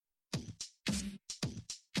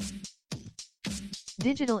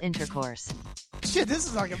Digital Intercourse. Shit, this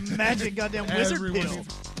is like a magic goddamn wizard pill.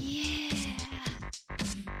 Yeah.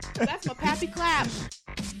 That's my pappy clap.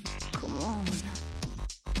 Come on.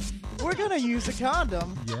 We're gonna use a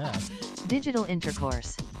condom. Yeah. Digital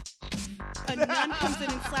Intercourse. A nun comes in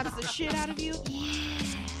and slaps the shit out of you.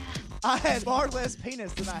 I had far less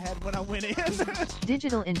penis than I had when I went in.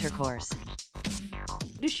 Digital Intercourse.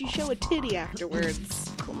 Does she show a titty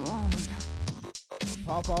afterwards? Come on.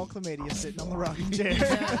 Pawpaw chlamydia sitting on the rocking chair.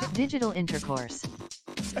 Digital Intercourse.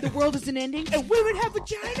 The world isn't ending and women have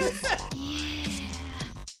vaginas.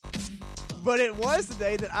 But it was the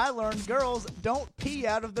day that I learned girls don't pee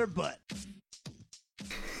out of their butt.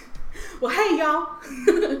 Well, hey, y'all.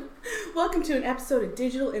 Welcome to an episode of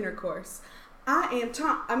Digital Intercourse. I am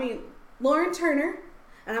Lauren Turner,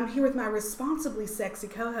 and I'm here with my responsibly sexy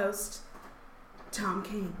co-host, Tom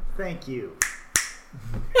King. Thank you.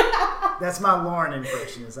 That's my Lauren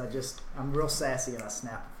impression. I'm real sassy and I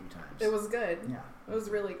snap a few times. It was good. Yeah. It was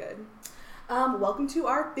really good. Welcome to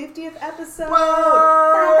our 50th episode.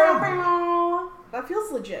 Whoa! That feels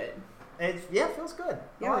legit. It feels good.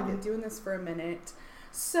 Yeah, we've been doing this for a minute.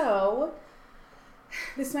 So,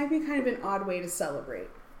 this might be kind of an odd way to celebrate,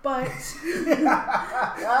 but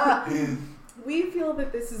we feel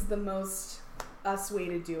that this is the most us way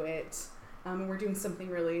to do it. And we're doing something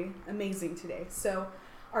really amazing today. So,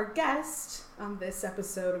 our guest on this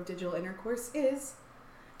episode of Digital Intercourse is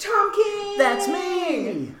Tom King! That's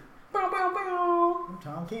me! Bow, bow, bow. I'm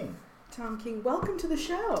Tom King. Tom King, welcome to the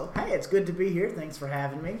show. Hey, it's good to be here. Thanks for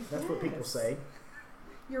having me. That's what people Yes. say.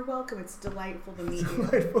 You're welcome. It's delightful to meet you.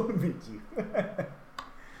 Delightful to meet you.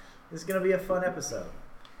 This is going to be a fun episode.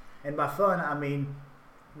 And by fun, I mean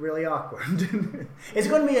really awkward. It's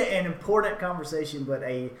going to be an important conversation, but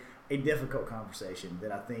a difficult conversation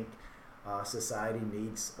that I think society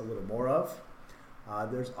needs a little more of.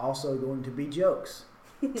 There's also going to be jokes.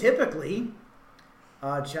 Typically,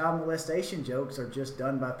 child molestation jokes are just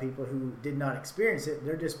done by people who did not experience it.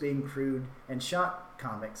 They're just being crude and shock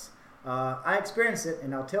comics. I experienced it,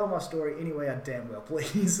 and I'll tell my story anyway I damn well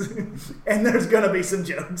please. And there's going to be some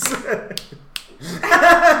jokes.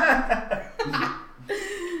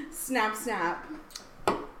 Snap, snap.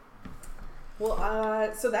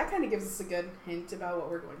 Well, so that kind of gives us a good hint about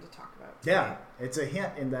what we're going to talk about today. Yeah, it's a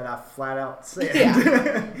hint in that I flat out said. Yeah.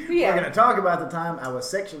 We're going to talk about the time I was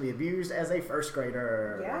sexually abused as a first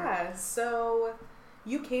grader. Yeah, so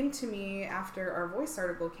you came to me after our Voice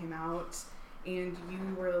article came out, and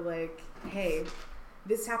you were like, hey,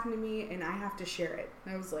 this happened to me, and I have to share it.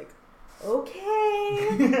 And I was like,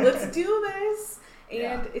 okay, let's do this.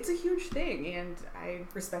 And it's a huge thing, and I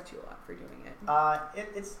respect you a lot for doing it.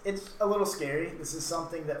 It's a little scary. This is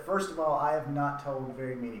something that, first of all, I have not told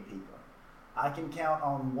very many people. I can count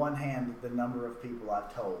on one hand the number of people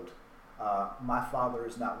I've told. My father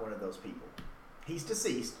is not one of those people. He's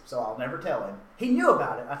deceased, so I'll never tell him. He knew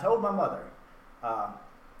about it. I told my mother.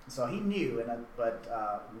 So he knew, but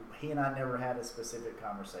he and I never had a specific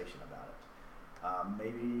conversation about it.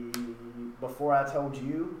 Maybe before I told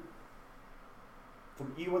you,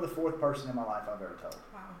 you were the fourth person in my life I've ever told.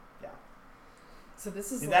 Wow. Yeah. So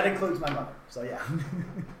this is And that includes my mother. So yeah.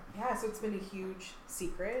 Yeah, so it's been a huge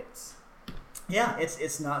secret. Yeah,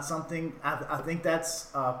 it's not something. I think that's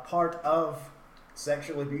part of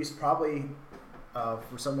sexual abuse, probably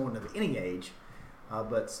for someone of any age.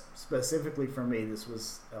 But specifically for me, this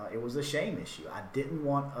was it was a shame issue. I didn't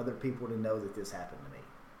want other people to know that this happened to me.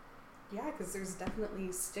 Yeah, because there's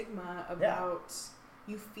definitely stigma about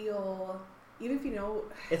you feel. Even if you know...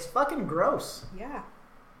 It's fucking gross. Yeah.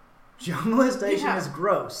 Child molestation is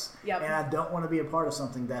gross. Yep. And I don't want to be a part of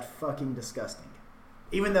something that fucking disgusting.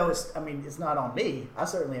 Even though it's not on me. I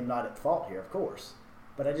certainly am not at fault here, of course.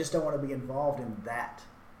 But I just don't want to be involved in that.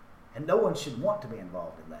 And no one should want to be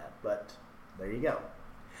involved in that. But there you go.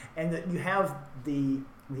 And that you have the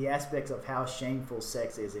aspects of how shameful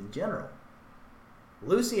sex is in general.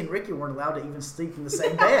 Lucy and Ricky weren't allowed to even sleep in the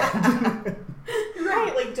same bed.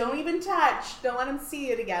 Right, like don't even touch. Don't let them see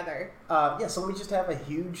you together. So we just have a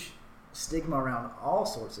huge stigma around all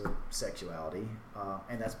sorts of sexuality.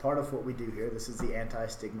 And that's part of what we do here. This is the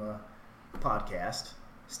Anti-Stigma Podcast.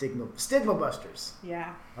 Stigma Busters.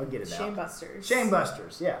 Yeah. I'll get it Shame out. Busters. Shame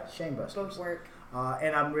Busters. Yeah, Shame Busters. Both work.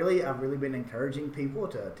 And I've really been encouraging people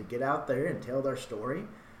to get out there and tell their story.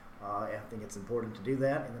 I think it's important to do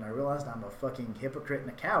that. And then I realized I'm a fucking hypocrite and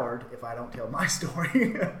a coward if I don't tell my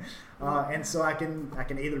story. And so I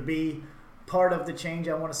can either be part of the change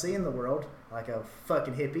I want to see in the world, like a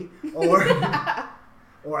fucking hippie,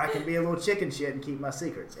 or I can be a little chicken shit and keep my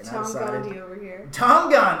secrets. And Tom I decided, Gandhi over here.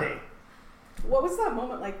 Tom Gandhi! What was that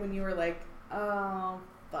moment like when you were like, oh,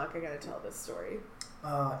 fuck, I gotta tell this story?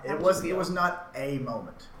 It was not a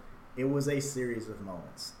moment. It was a series of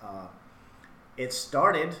moments. It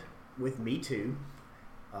started with Me Too,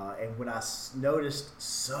 and when I noticed,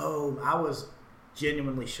 I was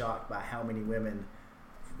genuinely shocked by how many women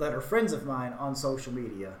that are friends of mine on social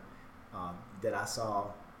media that I saw,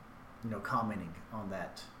 commenting on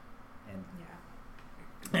that,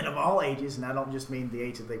 and of all ages, and I don't just mean the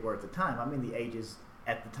age that they were at the time. I mean the ages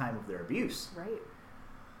at the time of their abuse. Right.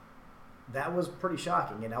 That was pretty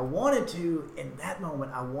shocking, and I wanted to, in that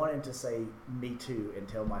moment, I wanted to say Me Too and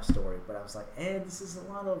tell my story, but I was like, this is a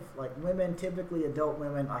lot of, like, women, typically adult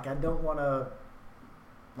women, like, I don't want to,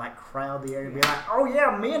 like, crowd the area and be like, oh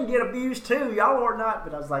yeah, men get abused too, y'all are not,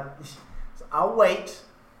 but I was like, so I'll wait.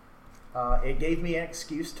 It gave me an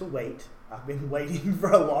excuse to wait. I've been waiting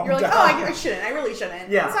for a long time. You're like, I shouldn't, I really shouldn't.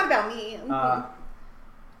 Yeah. It's not about me.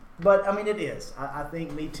 But, I mean, it is. I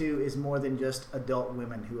think Me Too is more than just adult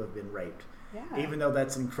women who have been raped. Yeah. Even though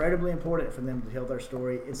that's incredibly important for them to tell their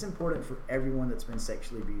story, it's important for everyone that's been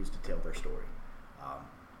sexually abused to tell their story.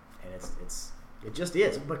 And it just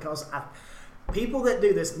is. Because people that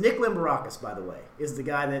do this, Nick Limberakus, by the way, is the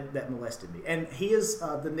guy that molested me. And he is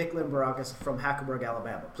the Nick Limberakus from Hackleburg,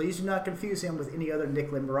 Alabama. Please do not confuse him with any other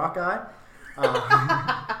Nick Limberaki.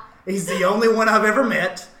 He's the only one I've ever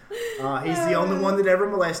met. He's the only one that ever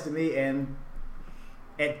molested me, and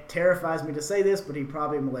it terrifies me to say this, but he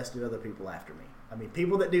probably molested other people after me. I mean,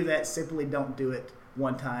 people that do that simply don't do it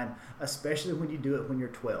one time, especially when you do it when you're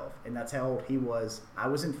 12. And that's how old he was. I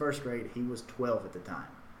was in first grade. He was 12 at the time.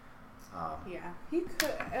 Yeah, he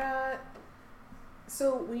could.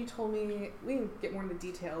 So when you told me, we can get more into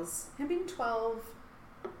details. Him being 12,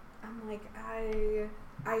 I'm like, I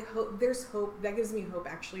hope, there's hope. That gives me hope,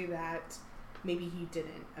 actually, that maybe he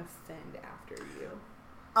didn't offend after you.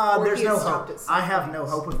 There's no hope. I have no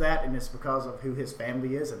hope of that, and it's because of who his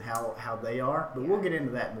family is and how they are. But we'll get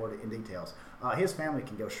into that more in details. His family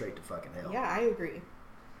can go straight to fucking hell. Yeah, I agree.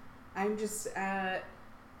 I'm just, I'm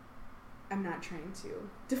not trying to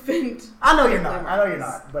defend. I know you're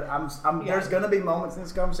not. But I'm there's going to be moments in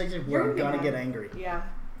this conversation where I'm going to get angry. Yeah.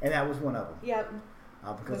 And that was one of them. Yeah.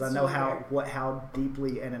 Because That's I know so how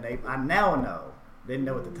deeply I now know. Didn't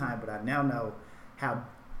know at the time, but I now know how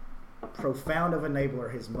profound of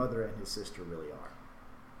enabler his mother and his sister really are.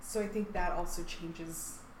 So I think that also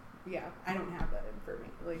changes. Yeah, I don't have that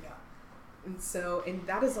information. And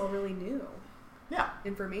that is all really new. Yeah.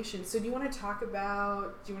 Information. So do you want to talk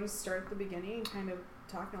about? Do you want to start at the beginning and kind of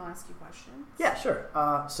talk, and I'll ask you questions? Yeah, sure.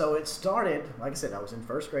 So it started, like I said, I was in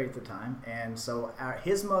first grade at the time, and so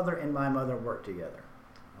his mother and my mother worked together.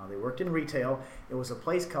 They worked in retail. It was a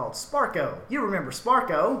place called Sparko. You remember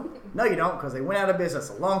Sparko? No, you don't, because they went out of business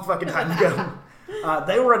a long fucking time ago.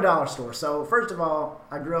 They were a dollar store. So first of all,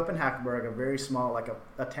 I grew up in Hackleburg, a very small, like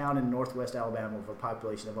a town in northwest Alabama with a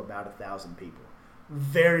population of about 1,000 people.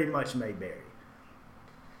 Very much Mayberry.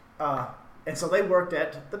 And so they worked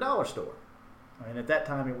at the dollar store. And at that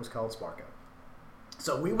time, it was called Sparko.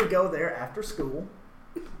 So we would go there after school,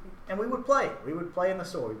 and we would play. We would play in the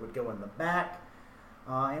store. We would go in the back.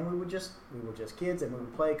 And we were just kids, and we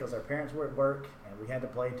would play because our parents were at work, and we had to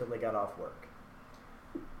play until they got off work.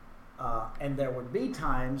 And there would be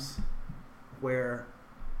times where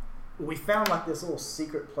we found like this little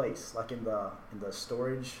secret place, like in the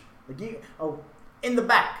storage. In the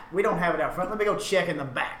back. We don't have it out front. Let me go check in the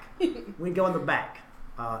back. We'd go in the back,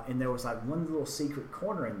 and there was like one little secret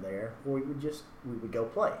corner in there where we would go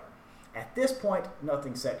play. At this point,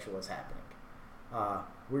 nothing sexual is happening.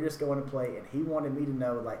 We're just going to play, and he wanted me to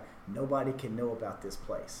know, like, nobody can know about this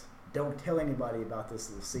place. Don't tell anybody about this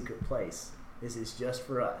little secret place. This is just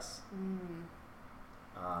for us.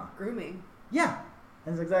 Grooming. Yeah,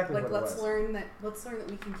 that's exactly what it was. Let's learn that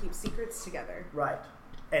we can keep secrets together. Right.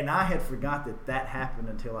 And I had forgot that happened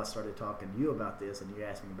until I started talking to you about this, and you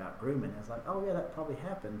asked me about grooming. I was like, oh yeah, that probably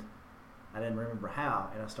happened. I didn't remember how,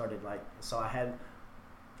 and I started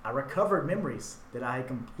I recovered memories that I had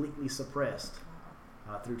completely suppressed.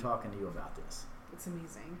 Through talking to you about this. It's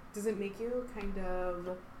amazing. Does it make you kind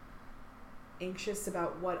of anxious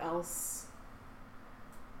about what else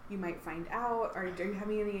you might find out? Or are you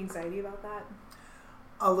having any anxiety about that?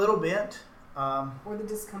 A little bit. Or the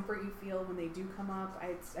discomfort you feel when they do come up?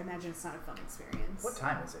 I imagine it's not a fun experience. What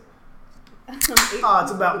time is it?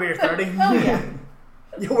 It's about beer 30. Oh, yeah.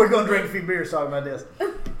 We're going to drink a few beers talking about this.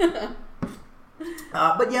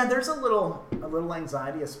 But yeah, there's a little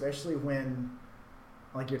anxiety, especially when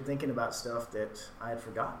you're thinking about stuff that I had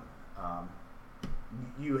forgotten.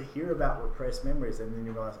 You hear about repressed memories, and then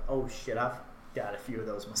you realize, oh shit, I've got a few of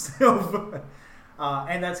those myself.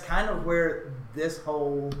 And that's kind of where this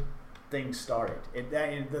whole things started.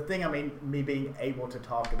 And the thing, I mean, me being able to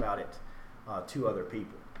talk about it to other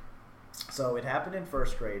people. So it happened in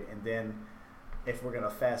first grade, and then if we're going to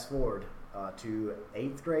fast forward to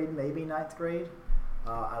 8th grade, maybe 9th grade,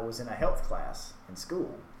 I was in a health class in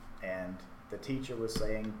school, and the teacher was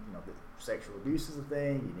saying, you know, that sexual abuse is a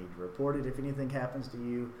thing. You need to report it if anything happens to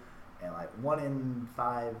you, and like 1 in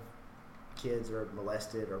 5 kids are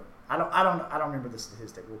molested, or I don't remember the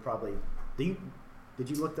statistic. We'll probably did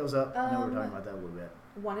you look those up? I know we were talking about that a little bit.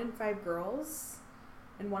 1 in 5 girls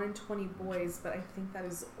and 1 in 20 boys, but I think that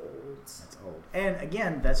is old. That's old. And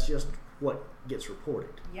again, that's just what gets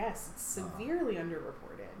reported. Yes, it's severely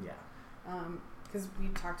underreported. Yeah. Because we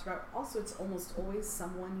talked about, also it's almost always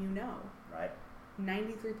someone you know. Right.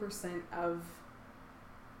 93% of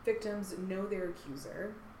victims know their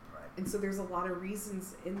accuser. Right. And so there's a lot of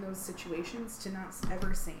reasons in those situations to not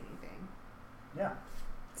ever say anything. Yeah.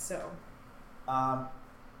 So.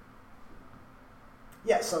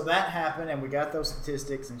 Yeah, so that happened, and we got those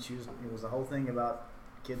statistics, and it was the whole thing about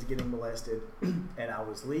kids getting molested, and I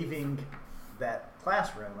was leaving that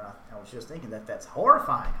classroom, and I was just thinking that's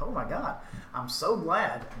horrifying. Oh my God, I'm so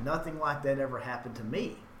glad nothing like that ever happened to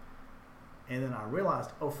me. And then I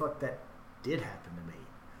realized, oh fuck, that did happen to me.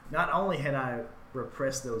 Not only had I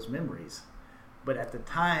repressed those memories, but at the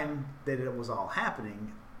time that it was all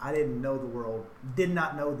happening, I did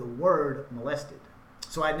not know the word molested.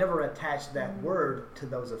 So I never attached that word to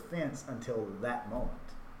those offense until that moment.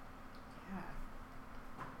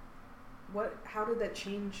 Yeah. How did that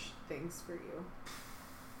change things for you?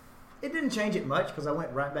 It didn't change it much because I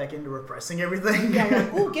went right back into repressing everything. Yeah.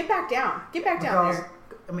 Oh, get back down. Get back down there.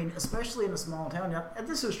 I mean, especially in a small town. And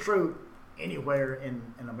this is true anywhere in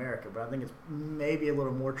America, but I think it's maybe a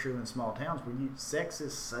little more true in small towns where sex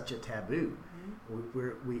is such a taboo.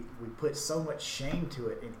 Mm-hmm. We put so much shame to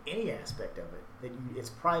it in any aspect of it that it's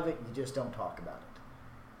private. You just don't talk about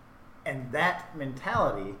it. And that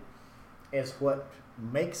mentality is what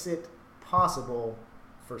makes it possible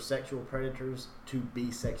for sexual predators to be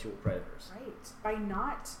sexual predators. Right. By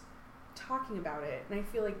not talking about it. And I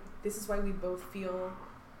feel like this is why we both feel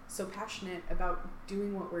so passionate about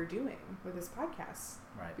doing what we're doing with this podcast.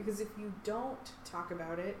 Right. Because if you don't talk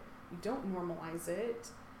about it, you don't normalize it,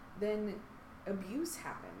 then abuse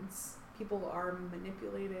happens. People are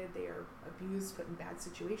manipulated, they are abused, put in bad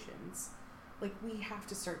situations. Like, we have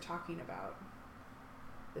to start talking about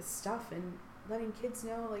this stuff and letting kids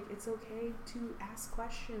know, like, it's okay to ask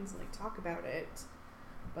questions and, like, talk about it.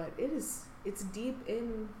 But it's deep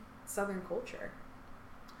in Southern culture.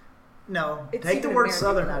 No, it's take the word American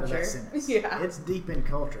Southern culture. out of that sentence. Yeah. It's deep in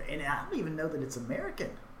culture. And I don't even know that it's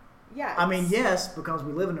American. Yeah. I mean, yes, because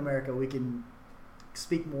we live in America, we can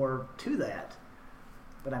speak more to that.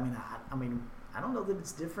 But I mean, I don't know that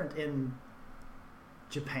it's different in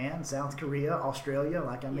Japan, South Korea, Australia.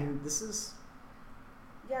 Like, I mean, this is...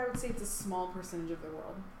 Yeah, I would say it's a small percentage of the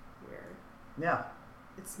world where Yeah.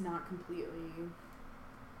 it's not completely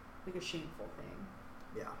like a shameful thing.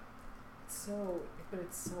 Yeah. But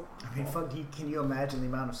it's so awful. I mean, fuck, can you imagine the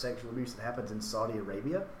amount of sexual abuse that happens in Saudi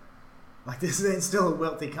Arabia? Like, this is still a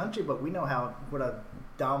wealthy country, but we know what a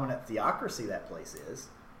dominant theocracy that place is.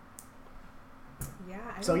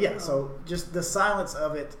 Yeah. So just the silence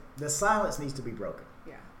of it, the silence needs to be broken.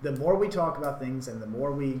 Yeah. The more we talk about things and the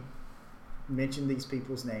more we mention these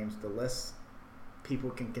people's names, the less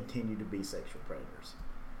people can continue to be sexual predators.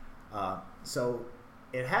 So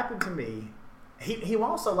it happened to me. He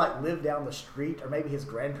also like lived down the street, or maybe his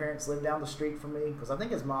grandparents lived down the street from me, because I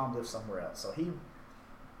think his mom lived somewhere else. So he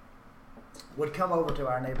would come over to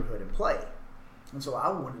our neighborhood and play. And so I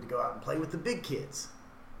wanted to go out and play with the big kids.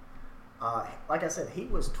 Like I said, he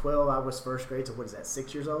was 12, I was first grade, so what is that,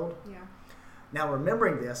 6 years old? Yeah. Now,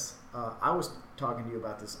 remembering this, I was talking to you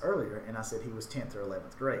about this earlier, and I said he was 10th or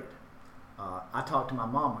 11th grade. I talked to my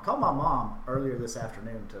mom. I called my mom earlier this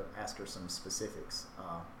afternoon to ask her some specifics,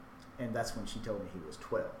 and that's when she told me he was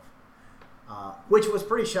 12, which was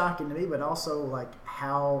pretty shocking to me, but also like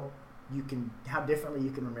how differently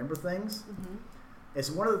you can remember things. Mm-hmm. It's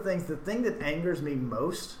one of the thing that angers me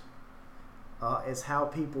most is how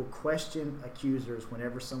people question accusers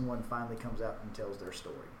whenever someone finally comes out and tells their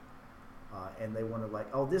story. And they want to like,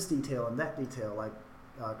 oh, this detail and that detail. Like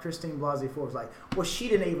Christine Blasey Ford was like, well, she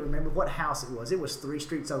didn't even remember what house it was. It was 3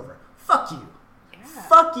 streets over. Fuck you. Yeah.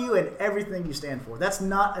 Fuck you and everything you stand for. That's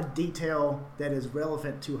not a detail that is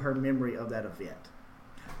relevant to her memory of that event.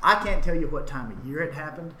 I can't tell you what time of year it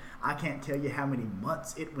happened. I can't tell you how many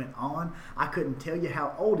months it went on. I couldn't tell you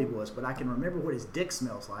how old he was, but I can remember what his dick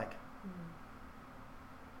smells like.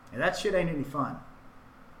 And that shit ain't any fun.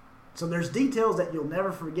 So there's details that you'll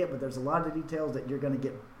never forget, but there's a lot of details that you're going to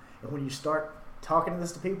get. And when you start talking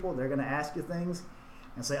this to people, they're going to ask you things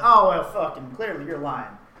and say, oh, well, fucking, clearly you're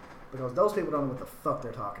lying. Because those people don't know what the fuck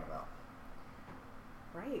they're talking about.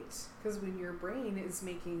 Right. Because when your brain is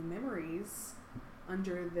making memories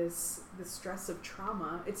under the stress of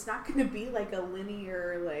trauma, it's not going to be like a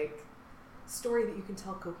linear, like, story that you can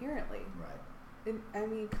tell coherently. Right. And, I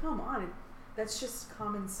mean, come on. That's just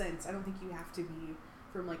common sense. I don't think you have to be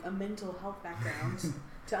from, like, a mental health background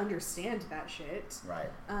to understand that shit. Right.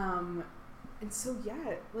 And so,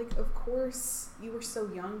 yeah, like, of course, you were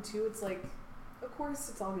so young, too. It's like, of course,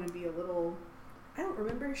 it's all going to be a little, I don't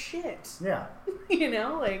remember shit. Yeah. You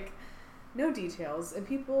know, like, no details. And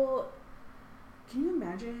people, can you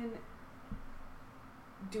imagine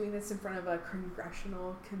doing this in front of a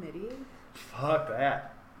congressional committee? Fuck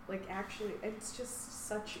that. Like, actually, it's just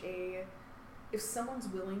such a, if someone's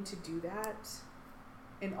willing to do that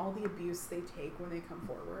and all the abuse they take when they come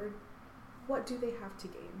forward, what do they have to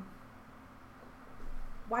gain?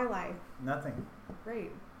 Why lie? Nothing.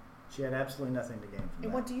 Right. She had absolutely nothing to gain from that.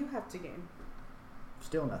 And what do you have to gain?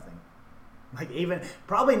 Still nothing. Like, even,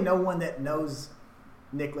 probably no one that knows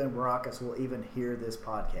Nick Limberakus will even hear this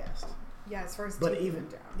podcast. Yeah, as far as But taking even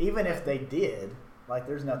them down. even if they did, like,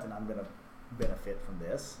 there's nothing I'm going to benefit from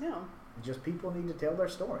this. No. Just people need to tell their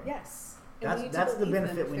story. Yes. That's- we need to that's the believe them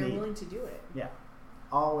benefit if we they're need. willing to do it. Yeah.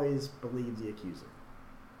 Always believe the accuser.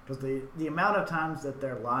 Because the amount of times that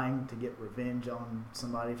they're lying to get revenge on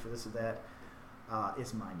somebody for this or that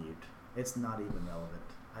is minute. It's not even relevant.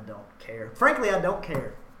 I don't care. Frankly, I don't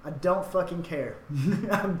care. I don't fucking care.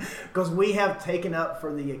 Because we have taken up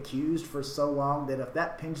for the accused for so long that if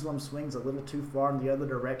that pendulum swings a little too far in the other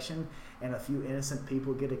direction and a few innocent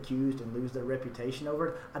people get accused and lose their reputation over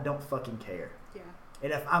it, I don't fucking care. Yeah.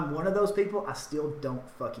 And if I'm one of those people, I still don't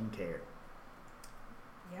fucking care.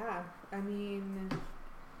 Yeah. I mean,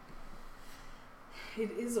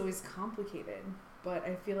 it is always complicated, but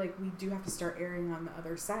I feel like we do have to start erring on the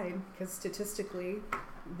other side because statistically,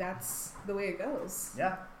 that's the way it goes.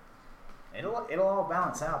 Yeah. It'll all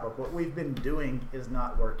balance out, but what we've been doing is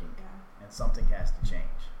not working, Yeah. and something has to change.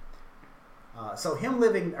 So him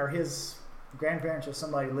living, or his grandparents or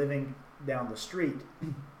somebody living down the street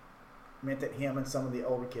meant that him and some of the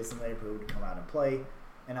older kids in the neighborhood would come out and play,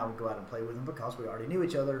 and I would go out and play with them because we already knew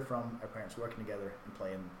each other from our parents working together and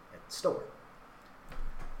playing at the store.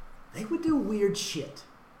 They would do weird shit.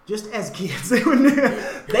 Just as kids, they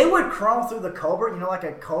would crawl through the culvert, you know, like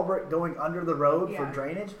a culvert going under the road for Yeah.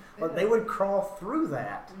 drainage. But they would crawl through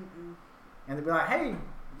that, Mm-mm. and they'd be like, "Hey,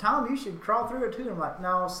 Tom, you should crawl through it too." And I'm like,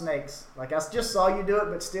 "No, snakes. Like, I just saw you do it,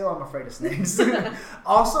 but still, I'm afraid of snakes."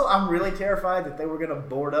 Also, I'm really terrified that they were gonna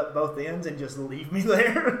board up both ends and just leave me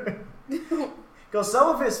there. Because some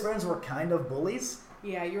of his friends were kind of bullies.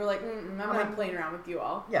 Yeah, you were like, I'm not playing around with you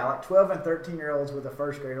all. Yeah, like 12 and 13-year-olds with a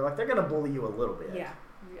first grader. Like, they're gonna bully you a little bit. Yeah.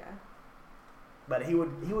 But he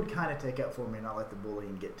would kind of take up for me and not let the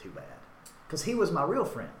bullying get too bad. Because he was my real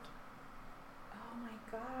friend. Oh my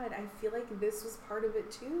god, I feel like this was part of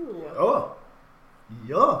it too. Oh.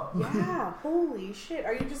 Yeah. Yeah, holy shit.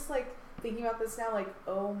 Are you just like thinking about this now like,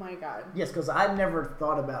 oh my god. Yes, because I never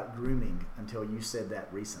thought about grooming until you said that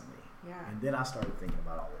recently. Yeah. And then I started thinking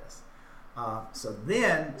about all this.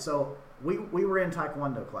 So we were in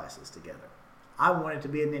Taekwondo classes together. I wanted to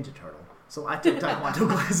be a Ninja Turtle, so I took Taekwondo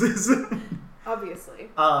classes. Obviously.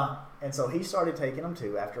 And so he started taking them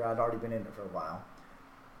too after I'd already been in it for a while.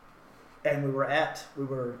 And we were at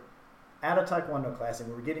a Taekwondo class and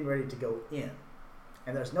we were getting ready to go in.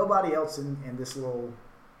 And there's nobody else in this little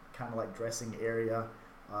kind of like dressing area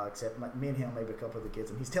except me and him, maybe a couple of the kids.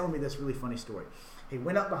 And he's telling me this really funny story. He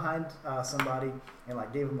went up behind somebody and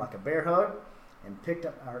like gave him like a bear hug and picked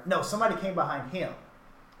up, somebody came behind him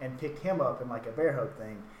and picked him up in like a bear hug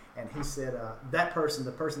thing. And he said, the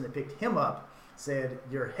person that picked him up said,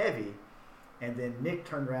 "You're heavy." And then Nick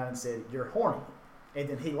turned around and said, "You're horny." And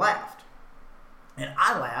then he laughed. And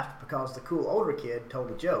I laughed because the cool older kid told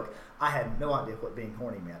a joke. I had no idea what being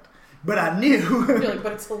horny meant. But I knew. You're like,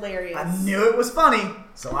 but it's hilarious. I knew it was funny,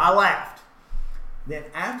 so I laughed. Then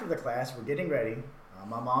after the class, we're getting ready.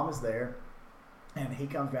 My mom is there. And he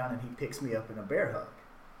comes down and he picks me up in a bear hug.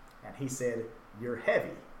 And he said, "You're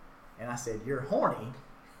heavy." And I said, "You're horny."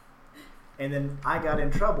 And then I got in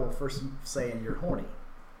trouble for saying "you're horny."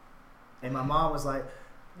 And my mom was like,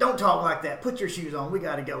 "Don't talk like that. Put your shoes on. We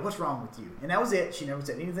got to go. What's wrong with you?" And that was it. She never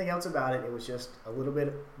said anything else about it. It was just a little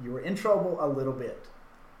bit, you were in trouble a little bit.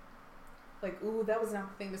 Like, ooh, that was not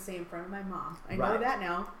the thing to say in front of my mom. I know Right. that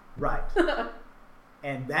now. Right.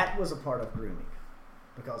 And that was a part of grooming.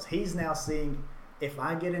 Because he's now seeing, if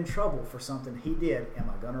I get in trouble for something he did, am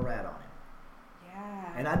I going to rat on him?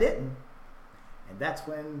 Yeah. And I didn't. And that's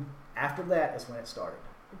when, after that, is when it started.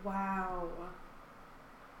 Wow.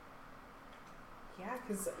 Yeah,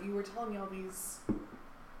 because you were telling me all these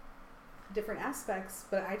different aspects,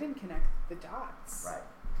 but I didn't connect the dots. Right.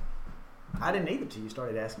 I didn't either till you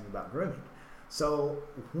started asking me about grooming. So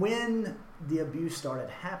when the abuse started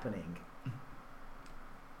happening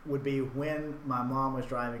would be when my mom was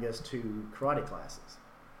driving us to karate classes.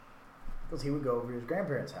 Because he would go over to his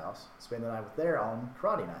grandparents' house, spend the night with there on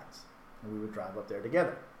karate nights. And we would drive up there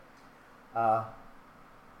together.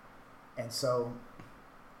 And so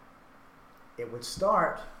it would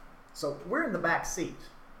start, so we're in the back seat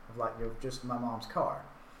of like just my mom's car.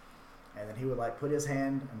 And then he would like put his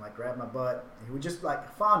hand and like grab my butt. And he would just like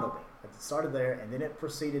fondle me. It started there, and then it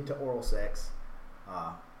proceeded to oral sex.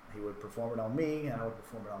 He would perform it on me, and I would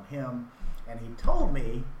perform it on him. And he told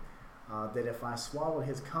me that if I swallowed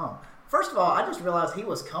his cum. First of all, I just realized he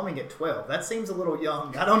was coming at 12. That seems a little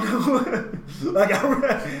young. I don't know.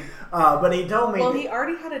 But he told me. Well, he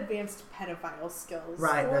already had advanced pedophile skills.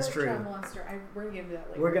 Right, that's true. Child molester. We're going to get into that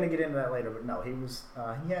later. We're going to get into that later, but no, he was.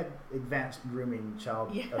 He had advanced grooming child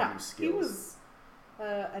abuse skills. He was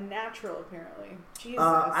a natural, apparently. Jesus.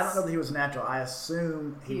 I don't know that he was natural. I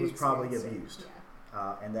assume he was probably experienced abused. it.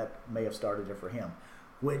 Yeah. And that may have started it for him,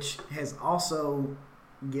 which has also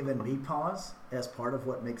given me pause as part of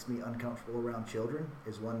what makes me uncomfortable around children,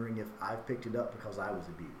 is wondering if I've picked it up because I was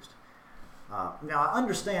abused. Now, I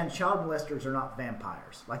understand child molesters are not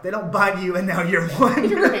vampires. Like, they don't bite you and now you're one.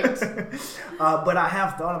 Right. But I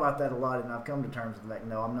have thought about that a lot, and I've come to terms with that.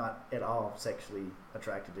 No, I'm not at all sexually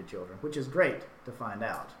attracted to children, which is great to find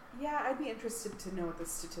out. Yeah, I'd be interested to know what the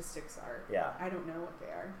statistics are. Yeah. I don't know what they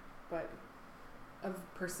are, but of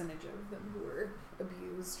percentage of them who were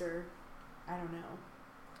abused, or I don't know.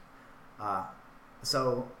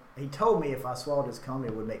 So he told me if I swallowed his cum,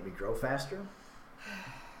 it would make me grow faster.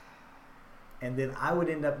 And then I would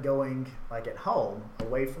end up going, like at home,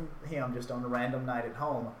 away from him, just on a random night at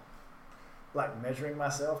home, like measuring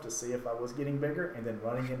myself to see if I was getting bigger, and then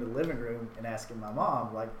running into the living room and asking my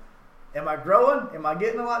mom, like, am I growing? Am I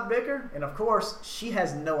getting a lot bigger? And of course, she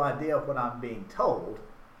has no idea what I'm being told.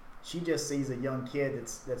 She just sees a young kid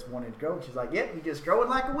that's wanting to grow. She's like, yep, you're just growing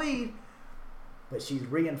like a weed. But she's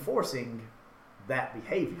reinforcing that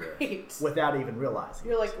behavior without even realizing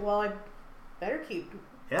You're like, well, I better keep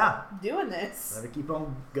doing this. Better keep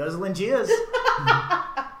on guzzling jizz.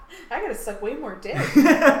 I gotta suck way more dick.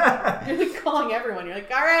 You're like calling everyone. You're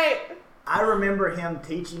like, all right. I remember him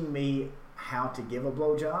teaching me how to give a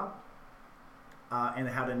blowjob and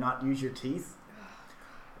how to not use your teeth,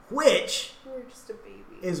 which You're just a baby.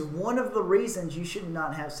 is one of the reasons you should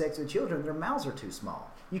not have sex with children. Their mouths are too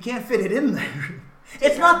small. You can't fit it in there.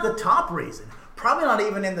 It's not the top reason. Probably not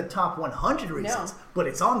even in the top 100 reasons, but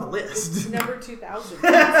it's on the list. It's number 2,000. It's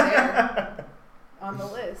there on the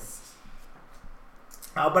list.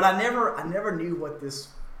 But I never knew what this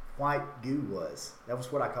white goo was. That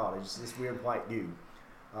was what I called it, just this weird white goo.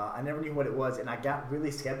 I never knew what it was, and I got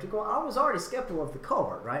really skeptical. I was already skeptical of the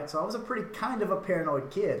culvert, right? So I was a pretty kind of a paranoid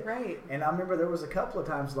kid. Right. And I remember there was a couple of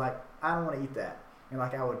times like, I don't want to eat that. And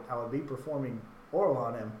like I would be performing oral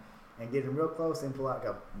on him and get him real close and pull out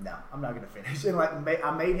and go, no, I'm not going to finish. And like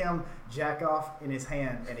I made him jack off in his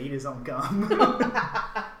hand and eat his own cum.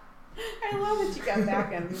 I love that you got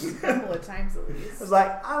back at him a couple of times at least. I was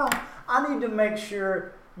like, I need to make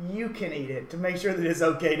sure you can eat it to make sure that it's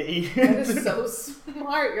okay to eat it. That is so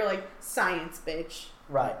smart. You're like, science, bitch.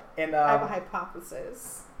 Right. And I have a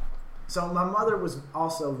hypothesis. So my mother was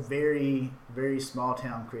also very, very small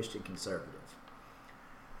town Christian conservative.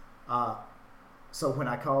 So when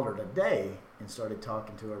I called her today and started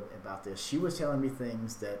talking to her about this, she was telling me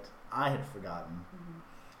things that I had forgotten.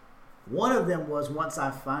 Mm-hmm. One of them was once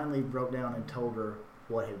I finally broke down and told her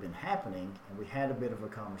what had been happening, and we had a bit of a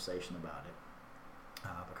conversation about it.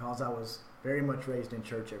 Because I was very much raised in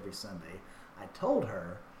church every Sunday, I told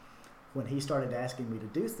her when he started asking me to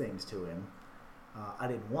do things to him, I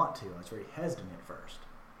didn't want to. I was very hesitant at first.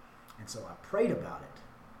 And so I prayed about it.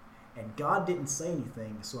 And God didn't say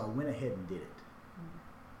anything, so I went ahead and did it.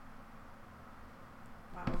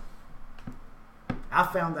 Wow. I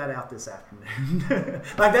found that out this afternoon.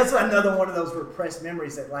 Like, that's another one of those repressed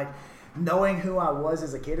memories that, like, knowing who I was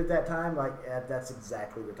as a kid at that time, like, that's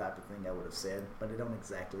exactly the type of thing I would have said, but I don't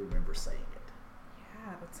exactly remember saying it.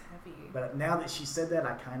 Yeah, that's heavy. But now that she said that,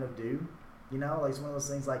 I kind of do. You know, like, it's one of those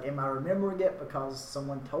things, like, am I remembering it because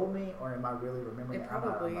someone told me, or am I really remembering it?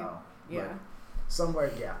 Probably, I don't know. yeah. But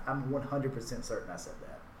somewhere, yeah, I'm 100% certain I said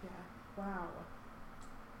that. Yeah. Wow.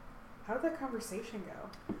 How did that conversation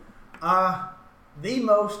go? The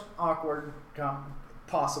most awkward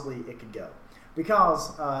possibly it could go.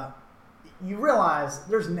 Because you realize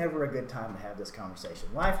there's never a good time to have this conversation.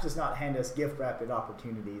 Life does not hand us gift-wrapped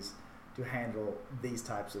opportunities to handle these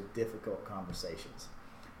types of difficult conversations.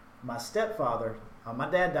 My stepfather, my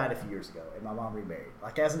dad died a few years ago, and my mom remarried.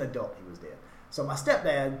 Like, as an adult, he was dead. So my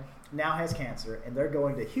stepdad now has cancer, and they're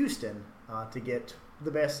going to Houston to get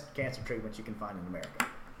the best cancer treatment you can find in America.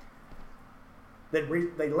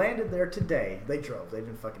 They landed there today. They drove. They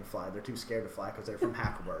didn't fucking fly. They're too scared to fly because they're from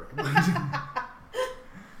Hackleburg.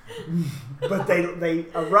 But they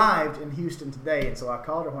arrived in Houston today, and so I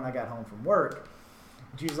called her when I got home from work.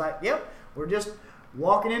 She was like, "Yep, we're just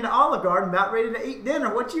walking into Olive Garden, about ready to eat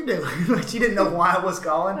dinner. What you do?" Like, she didn't know why I was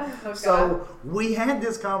calling. Oh, so we had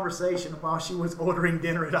this conversation while she was ordering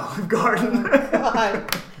dinner at Olive Garden. Oh,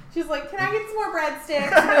 God. She's like, "Can I get some more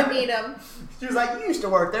breadsticks? I'm gonna need them." She was like, "You used to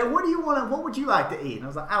work there. What do you want? What would you like to eat?" And I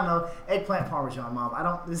was like, "I don't know, eggplant parmesan, Mom. I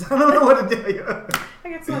don't know what to tell you." I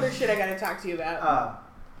got some other shit I gotta talk to you about.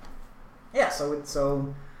 Yeah.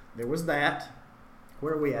 So there was that.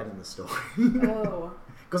 Where are we at in the story? Oh.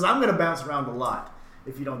 Because I'm going to bounce around a lot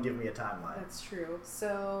if you don't give me a timeline. That's true.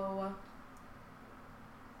 So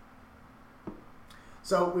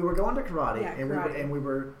we were going to karate, Yeah, and karate. we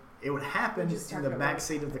were. It would happen just in the talking back about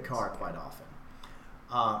seat of the it. car quite often.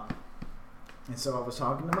 And so I was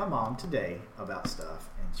talking to my mom today about stuff,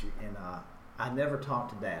 and I never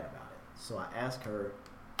talked to Dad about it. So I asked her,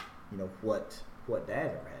 what Dad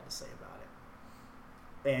ever had to say about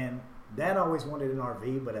it. And Dad always wanted an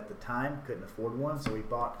RV, but at the time couldn't afford one, so he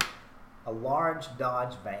bought a large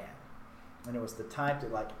Dodge van, and it was the type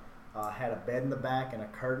that had a bed in the back and a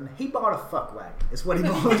curtain. He bought a fuck wagon. It's what he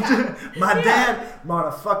bought. My dad bought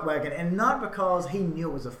a fuck wagon, and not because he knew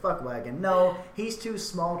it was a fuck wagon. No, he's too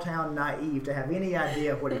small town naive to have any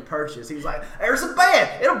idea of what he purchased. He was like, "There's a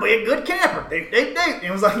bed. It'll be a good camper." Deep, deep, deep. And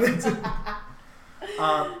it was like this.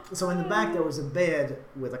 So in the back there was a bed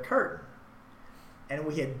with a curtain. And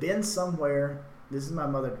we had been somewhere. This is my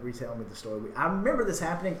mother retelling me the story. I remember this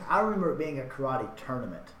happening. I remember it being a karate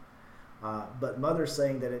tournament. But Mother's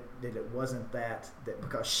saying that it wasn't that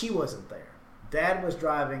because she wasn't there. Dad was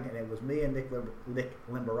driving, and it was me and Nick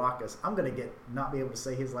Limberakus. I'm going to not be able to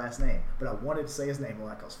say his last name, but I wanted to say his name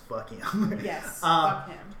because fuck him. yes, fuck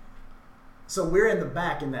him. So we're in the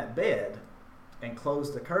back in that bed and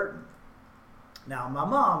closed the curtain. Now, my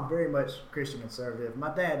mom, very much Christian conservative.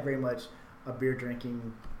 My dad, very much a beer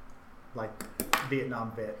drinking, like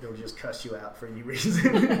Vietnam vet that would just cuss you out for any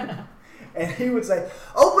reason. And he would say,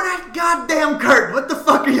 "Open that goddamn curtain. What the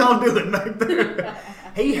fuck are y'all doing back there?"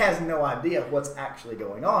 He has no idea what's actually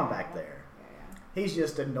going on back there. Yeah. He's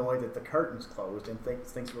just annoyed that the curtain's closed and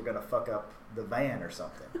thinks we're going to fuck up the van or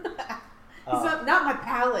something. It's not my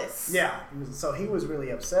palace. Yeah. So he was really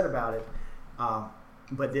upset about it,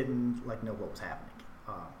 but didn't know what was happening.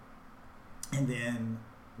 And then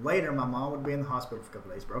later, my mom would be in the hospital for a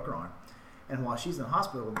couple of days, broke her arm. And while she's in the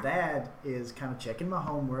hospital, Dad is kind of checking my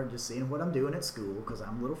homework, just seeing what I'm doing at school, because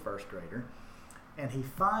I'm a little first grader. And he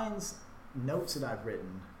finds notes that I've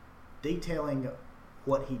written detailing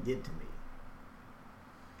what he did to me.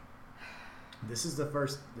 This is the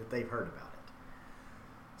first that they've heard about it.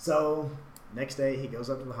 So next day, he goes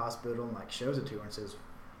up to the hospital and shows it to her and says,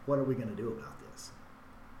 "What are we going to do about this?"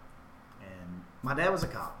 And my dad was a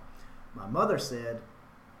cop. My mother said,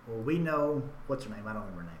 "Well, we know," what's her name? I don't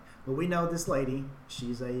remember her name. But we know this lady.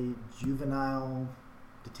 She's a juvenile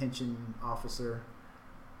detention officer,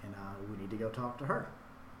 and we need to go talk to her.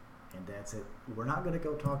 And Dad said, "We're not going to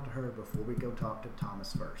go talk to her before we go talk to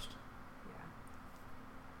Thomas first."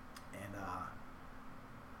 Yeah. And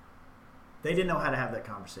they didn't know how to have that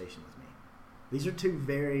conversation with me. These are two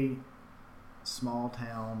very small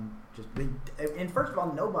town, and first of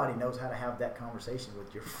all, nobody knows how to have that conversation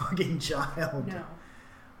with your fucking child. No.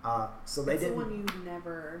 So they didn't. The one you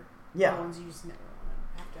never. Yeah. The ones you just never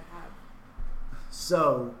want to have to have.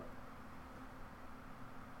 So,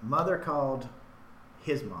 Mother called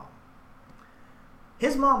his mom.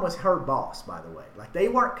 His mom was her boss, by the way. They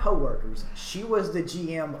weren't co-workers. She was the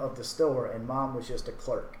GM of the store, and Mom was just a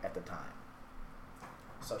clerk at the time.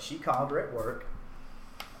 So she called her at work.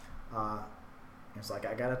 It's like,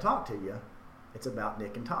 "I got to talk to you. It's about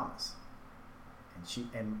Nick and Thomas."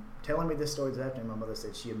 And telling me this story this afternoon, my mother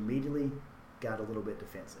said she immediately got a little bit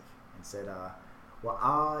defensive and said, "Well,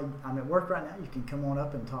 I'm at work right now. You can come on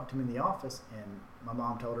up and talk to me in the office." And my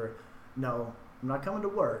mom told her, "No, I'm not coming to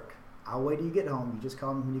work. I'll wait till you get home. You just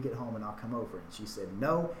call me when you get home and I'll come over." And she said,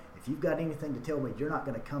 "No, if you've got anything to tell me, you're not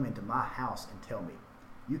going to come into my house and tell me.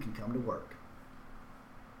 You can come to work."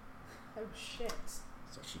 Oh shit.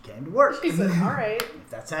 So she came to work. She said, "All right." If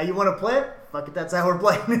that's how you want to play it, fuck it, that's how we're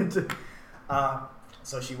playing it.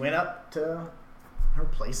 So she went up to her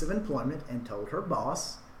place of employment and told her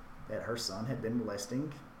boss that her son had been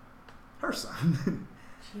molesting her son.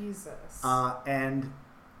 Jesus. And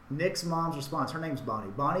Nick's mom's response, her name's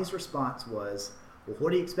Bonnie. Bonnie's response was, well,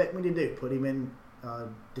 what do you expect me to do? Put him in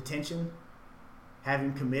detention? Have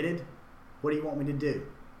him committed? What do you want me to do?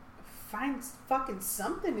 Find fucking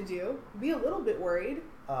something to do. Be a little bit worried.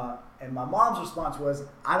 And my mom's response was,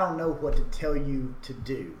 I don't know what to tell you to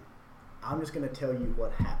do. I'm just going to tell you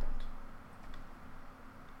what happened.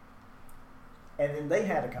 And then they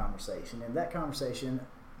had a conversation. In that conversation,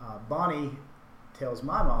 Bonnie tells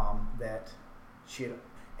my mom that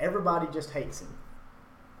everybody just hates him.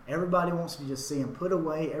 Everybody wants to just see him put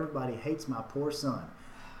away. Everybody hates my poor son.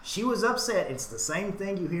 She was upset. It's the same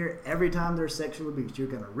thing you hear every time there's sexual abuse. You're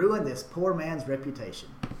going to ruin this poor man's reputation.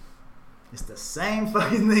 It's the same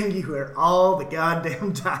fucking thing you hear all the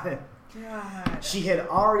goddamn time. God. She had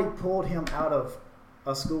already pulled him out of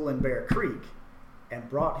a school in Bear Creek and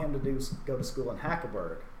brought him to go to school in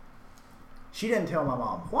Hackleburg. She didn't tell my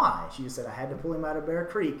mom why. She just said, I had to pull him out of Bear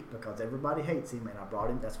Creek because everybody hates him,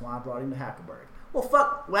 and that's why I brought him to Hackleburg. Well,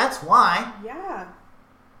 fuck, that's why. Yeah.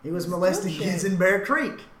 He was molesting kids in Bear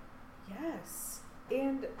Creek. Yes.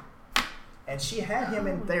 And she had him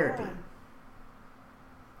in therapy. God.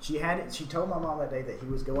 She told my mom that day that he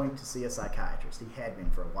was going to see a psychiatrist. He had been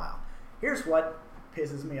for a while. Here's what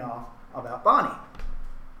pisses me off about Bonnie.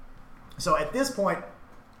 So at this point,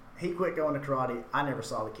 he quit going to karate. I never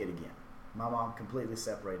saw the kid again. My mom completely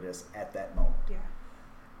separated us at that moment.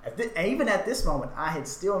 Yeah. Even at this moment, I had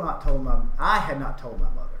not told my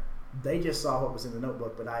mother. They just saw what was in the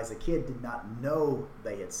notebook, but I, as a kid, did not know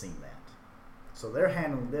they had seen that. So they're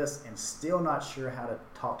handling this and still not sure how to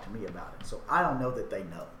talk to me about it. So I don't know that they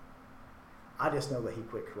know. I just know that he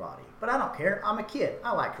quit karate. But I don't care. I'm a kid.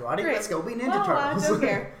 I like karate. Great. Let's go be Ninja Turtles. I don't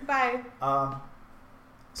care. Bye.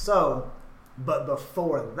 But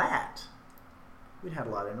before that, we'd had a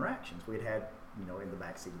lot of interactions. We'd had, in the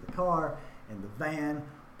backseat of the car, in the van.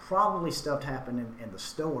 Probably stuff happened in the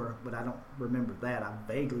store, but I don't remember that. I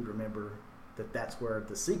vaguely remember that that's where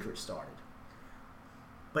the secret started.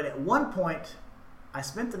 But at one point, I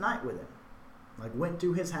spent the night with him. Went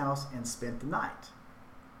to his house and spent the night.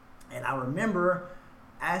 And I remember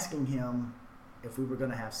asking him if we were going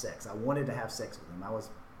to have sex. I wanted to have sex with him. I was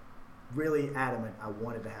really adamant I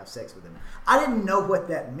wanted to have sex with him. I didn't know what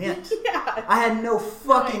that meant. Yeah. I had no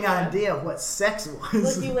fucking idea what sex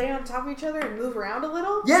was. You lay on top of each other and move around a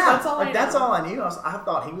little? Yeah. That's all I know. That's all I knew. I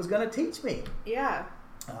thought he was going to teach me. Yeah.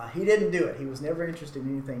 He didn't do it. He was never interested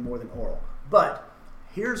in anything more than oral. But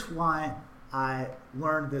here's why I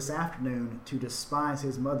learned this afternoon to despise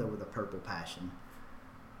his mother with a purple passion.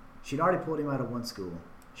 She'd already pulled him out of one school.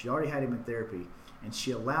 She already had him in therapy. And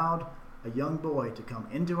she allowed a young boy to come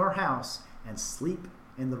into her house and sleep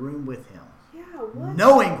in the room with him. Yeah, what?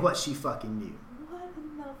 Knowing what she fucking knew. What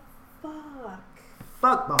in the fuck?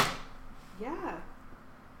 Fuck Bonnie. Yeah.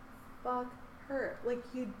 Fuck her.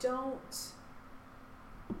 You don't...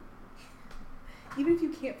 Even if you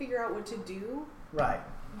can't figure out what to do... Right.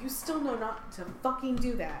 You still know not to fucking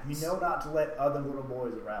do that. You know not to let other little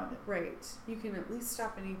boys around him. Right. You can at least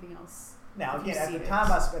stop anything else. Now, if again, you at see the it. time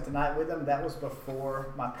I spent the night with them, that was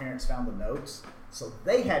before my parents found the notes. So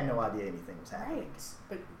they had no idea anything was happening.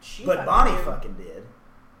 Right. But Bonnie fucking did.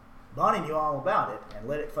 Bonnie knew all about it and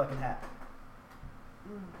let it fucking happen.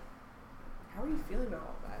 How are you feeling about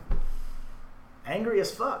all that? Angry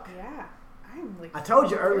as fuck. Yeah. I'm I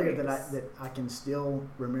told you earlier furious. that I can still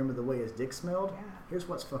remember the way his dick smelled. Yeah. Here's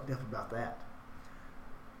what's fucked up about that.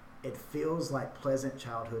 It feels like pleasant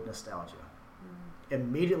childhood nostalgia.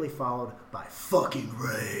 Immediately followed by fucking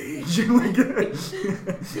rage.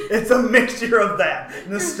 It's a mixture of that.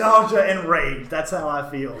 Nostalgia and rage. That's how I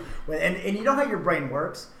feel. And you know how your brain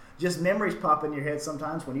works? Just memories pop in your head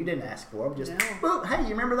sometimes when you didn't ask for them. Just, boop, hey, you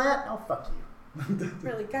remember that? Oh, fuck you.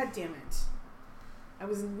 Really, God damn it. I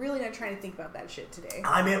was really not trying to think about that shit today.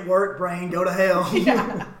 I'm at work, brain. Go to hell.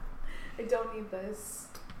 Yeah. I don't need this.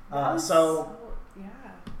 So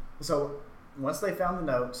yeah. Once they found the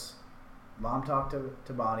notes, Mom talked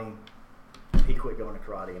to Bonnie. He quit going to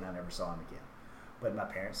karate, and I never saw him again. But my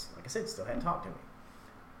parents, like I said, still hadn't talked to me.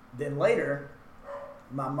 Then later,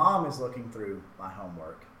 my mom is looking through my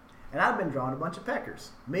homework, and I've been drawing a bunch of peckers.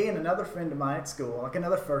 Me and another friend of mine at school, like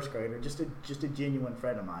another first grader, just a genuine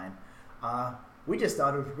friend of mine. We just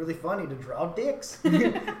thought it was really funny to draw dicks.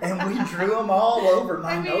 And we drew them all over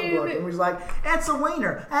my notebook. And we was like, that's a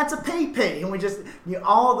wiener. That's a pee-pee. And we just,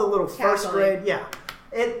 all the little first grade. Yeah.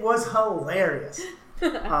 It was hilarious.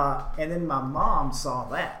 And then my mom saw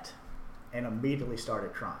that and immediately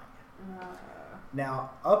started crying. Now,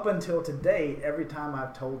 up until today, every time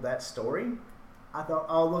I've told that story, I thought,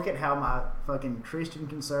 oh, look at how my fucking Christian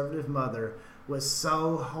conservative mother was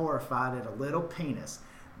so horrified at a little penis.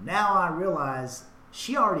 Now I realize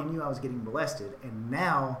she already knew I was getting molested, and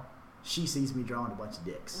now she sees me drawing a bunch of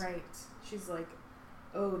dicks. Right. She's like,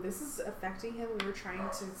 oh, this is affecting him. We were trying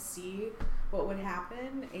to see what would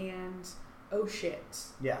happen, and oh shit.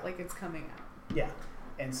 Yeah. Like it's coming out. Yeah.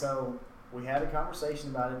 And so we had a conversation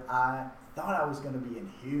about it. I thought I was going to be in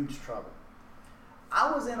huge trouble. I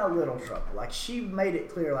was in a little trouble. Like, she made it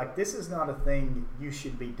clear, like, this is not a thing you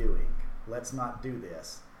should be doing. Let's not do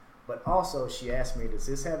this. But also, she asked me, does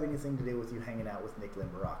this have anything to do with you hanging out with Nick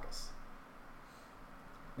Limberakus?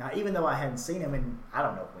 Now, even though I hadn't seen him in, I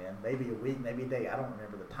don't know when, maybe a week, maybe a day, I don't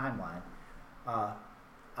remember the timeline,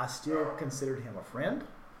 I still considered him a friend.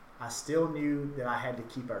 I still knew that I had to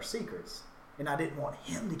keep our secrets, and I didn't want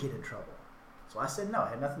him to get in trouble. So I said, no,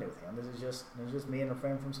 it had nothing to do with him. This is just me and a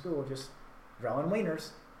friend from school just drawing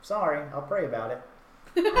wieners. Sorry, I'll pray about it.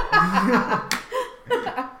 And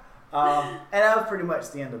that was pretty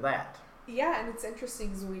much the end of that. Yeah, and it's interesting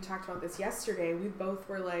because when we talked about this yesterday, we both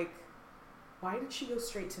were like, why did she go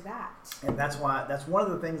straight to that? And that's one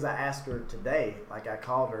of the things I asked her today. Like, I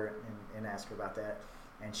called her and asked her about that,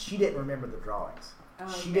 and she didn't remember the drawings. Oh,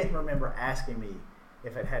 She didn't remember asking me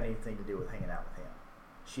if it had anything to do with hanging out with him.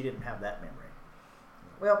 She didn't have that memory.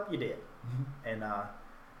 Well, you did.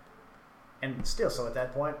 And still, so at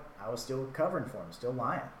that point, I was still covering for him, still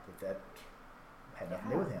lying that had nothing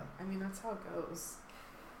to do with him. I mean, that's how it goes.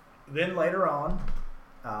 Then later on,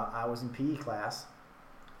 I was in PE class.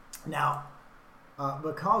 Now,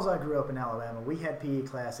 because I grew up in Alabama, we had PE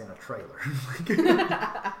class in a trailer.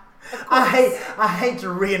 I hate to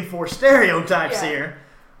reinforce stereotypes here.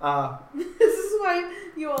 This is why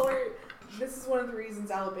you all are. This is one of the reasons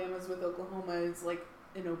Alabama's with Oklahoma is like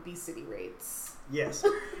in obesity rates. Yes.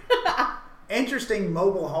 Interesting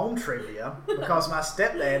mobile home trivia, because my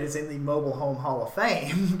stepdad is in the Mobile Home Hall of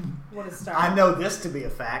Fame. What a start. I know this to be a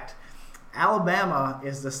fact. Alabama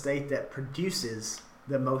is the state that produces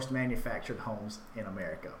the most manufactured homes in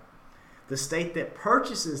America. The state that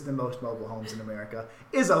purchases the most mobile homes in America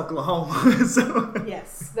is Oklahoma. So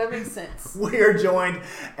yes, that makes sense. we are joined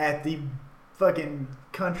at the fucking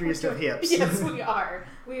countryest of hips. Yes, we are.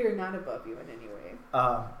 We are not above you in any way.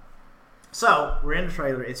 So we're in a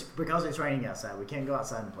trailer. It's because it's raining outside. We can't go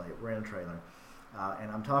outside and play. We're in a trailer, and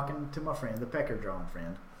I'm talking to my friend, the pecker drawing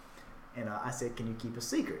friend, and I said, "Can you keep a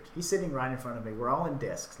secret?" He's sitting right in front of me. We're all in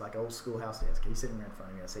desks, like old schoolhouse desks. He's sitting right in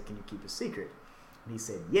front of me. I said, "Can you keep a secret?" And he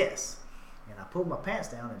said, "Yes." And I pulled my pants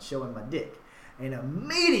down and showed him my dick. And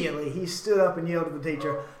immediately he stood up and yelled at the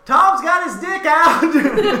teacher, "Tom's got his dick out!"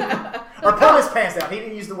 Or pulled his pants down. He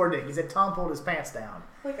didn't use the word dick. He said Tom pulled his pants down.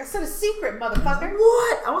 Like, I said a secret, motherfucker.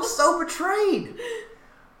 What? I was so betrayed.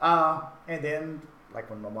 And then, like,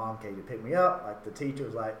 when my mom came to pick me up, like, the teacher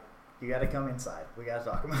was like, "You got to come inside. We got to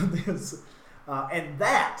talk about this." And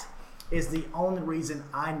that is the only reason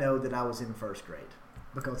I know that I was in first grade.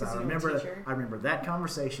 Because I remember that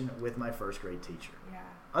conversation with my first grade teacher. Yeah.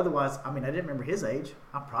 Otherwise, I mean, I didn't remember his age.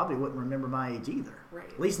 I probably wouldn't remember my age either. Right.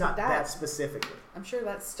 At least not that specifically. I'm sure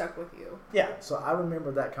that stuck with you. Yeah, so I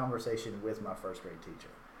remember that conversation with my first grade teacher.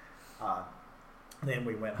 Then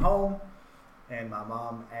we went home, and my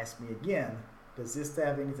mom asked me again, "Does this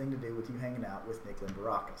have anything to do with you hanging out with Nick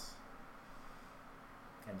Limberakus?"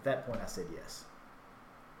 And at that point, I said yes.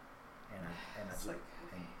 And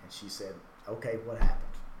she said, "Okay, what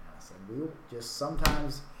happened?" And I said, "Well, just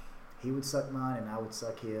sometimes he would suck mine and I would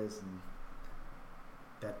suck his, and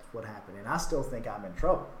that's what happened. And I still think I'm in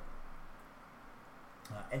trouble."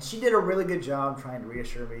 And she did a really good job trying to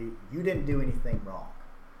reassure me, "You didn't do anything wrong.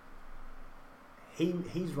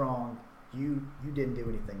 He's wrong. You didn't do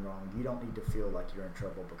anything wrong. You don't need to feel like you're in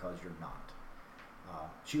trouble because you're not."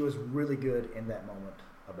 She was really good in that moment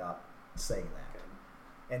about saying that.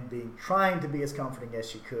 And trying to be as comforting as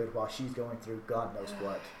she could while she's going through God knows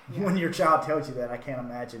what. Yeah. When your child tells you that, I can't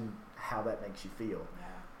imagine how that makes you feel.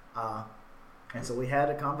 Yeah. And so we had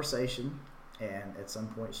a conversation, and at some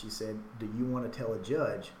point she said, "Do you want to tell a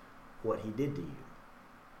judge what he did to you?"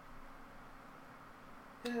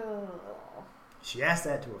 Oh. She asked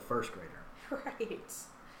that to a first grader. Right.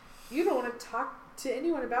 You don't want to talk to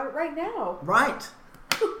anyone about it right now. Right.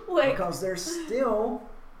 Like, because there's still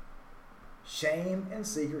shame and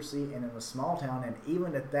secrecy, and in a small town, and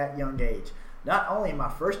even at that young age, not only am I,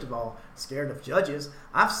 first of all, scared of judges,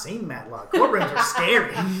 I've seen Matlock. Courtrooms are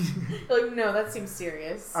scary. Like, no, that seems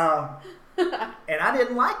serious. And I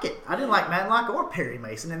didn't like it. I didn't like Matlock or Perry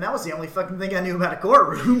Mason, and that was the only fucking thing I knew about a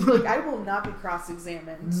courtroom. Like, I will not be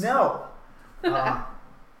cross-examined. No.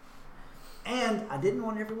 And I didn't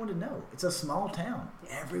want everyone to know. It's a small town.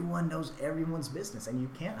 Everyone knows everyone's business, and you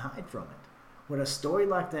can't hide from it. When a story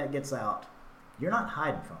like that gets out, you're not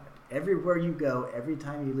hiding from it. Everywhere you go, every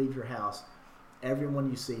time you leave your house, everyone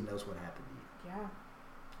you see knows what happened to you. Yeah.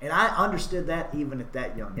 And I understood that even at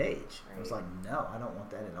that young age. Right. I was like, no, I don't want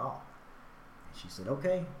that at all. And she said,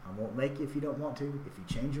 okay, I won't make you if you don't want to. If you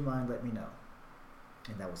change your mind, let me know.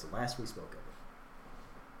 And that was the last we spoke of it.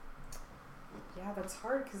 Yeah, that's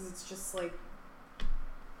hard because it's just like,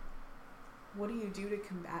 what do you do to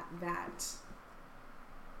combat that?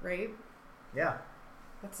 Right? Yeah.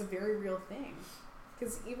 That's a very real thing.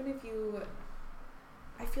 Because even if you,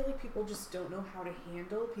 I feel like people just don't know how to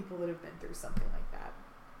handle people that have been through something like that.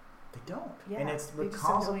 They don't. Yeah, And it's they just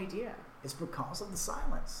because have no of, idea. it's because of the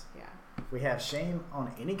silence. Yeah. We have shame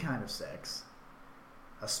on any kind of sex,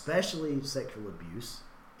 especially sexual abuse.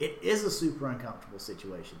 It is a super uncomfortable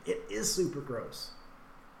situation. It is super gross.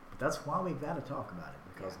 But that's why we've got to talk about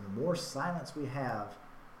it, because the more silence we have,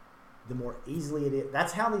 the more easily it is.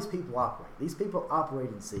 That's how these people operate. These people operate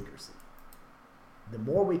in secrecy. The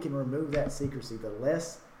more we can remove that secrecy, the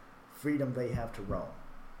less freedom they have to roam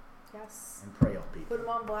Yes. and prey on people. Put them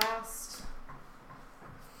on blast.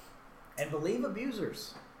 And believe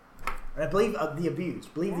abusers. And I believe the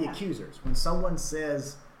abused. Believe the Yeah. accusers. When someone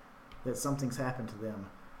says that something's happened to them,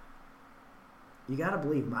 you got to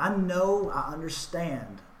believe them. I know, I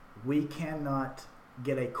understand, we cannot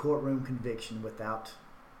get a courtroom conviction without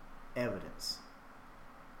evidence.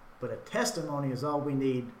 But a testimony is all we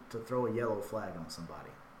need to throw a yellow flag on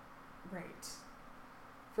somebody. Right.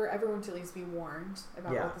 For everyone to at least be warned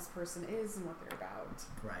about Yeah. what this person is and what they're about.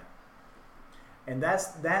 Right. And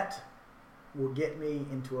that will get me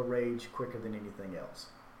into a rage quicker than anything else.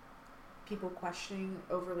 People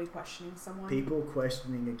overly questioning someone. People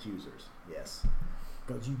questioning accusers, yes.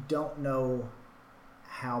 Because you don't know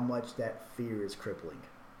how much that fear is crippling.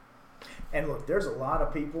 And look, there's a lot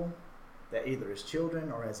of people that either as children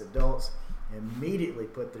or as adults immediately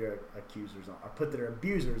put their accusers on, or put their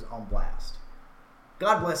abusers on blast.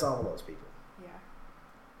 God bless all of those people. Yeah.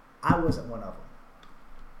 I wasn't one of them.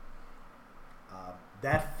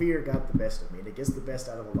 That fear got the best of me, and it gets the best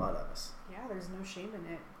out of a lot of us. Yeah, there's no shame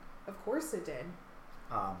in it. Of course it did.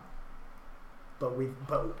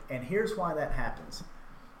 And here's why that happens.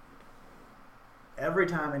 Every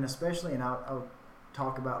time, and especially, and I'll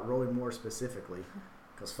talk about Roy Moore specifically,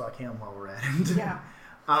 because fuck him while we're at it. Yeah.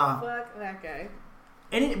 Fuck that guy.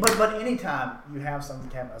 But anytime you have something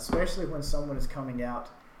happen, especially when someone is coming out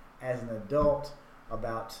as an adult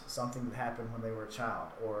about something that happened when they were a child,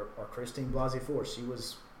 or Christine Blasey Ford, she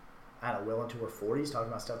was, I don't know, well into her 40s, talking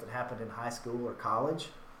about stuff that happened in high school or college.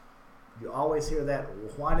 You always hear that,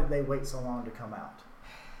 well, why did they wait so long to come out?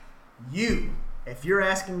 If you're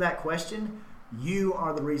asking that question, you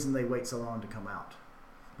are the reason they wait so long to come out.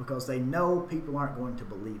 Because they know people aren't going to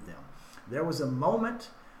believe them. There was a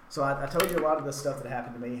moment, so I told you a lot of the stuff that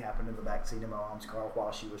happened to me happened in the backseat of my mom's car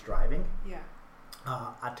while she was driving. Yeah.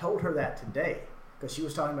 I told her that today, because she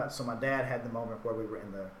was talking about, so my dad had the moment where we were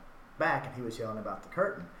in the back and he was yelling about the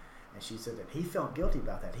curtain. And she said that he felt guilty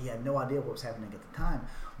about that. He had no idea what was happening at the time.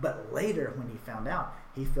 But later, when he found out,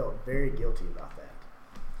 he felt very guilty about that.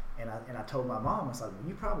 And I told my mom, I was like, well,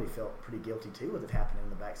 you probably felt pretty guilty too with it happening in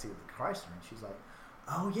the backseat of the Chrysler. And she's like,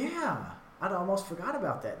 oh yeah, I'd almost forgot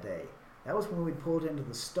about that day. That was when we pulled into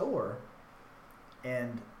the store.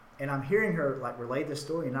 And I'm hearing her like relay this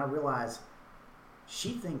story, and I realize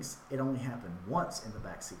she thinks it only happened once in the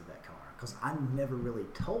backseat of that car. Because I never really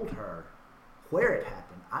told her where it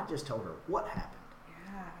happened. I just told her what happened.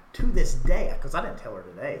 Yeah. To this day, because I didn't tell her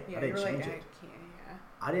today. Yeah, I didn't you were change like, it. I can't, yeah.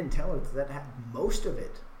 I didn't tell her that most of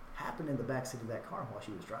it happened in the backseat of that car while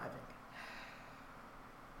she was driving.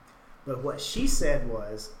 But what she said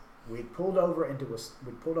was, we pulled over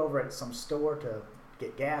at some store to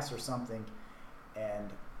get gas or something, and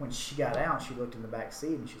when she got out, she looked in the back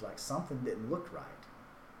seat and she's like, something didn't look right.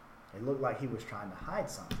 It looked like he was trying to hide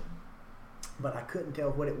something, but I couldn't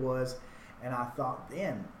tell what it was. And I thought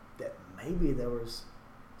then that maybe there was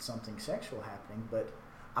something sexual happening, but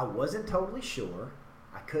I wasn't totally sure.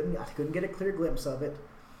 I couldn't get a clear glimpse of it.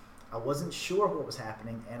 I wasn't sure what was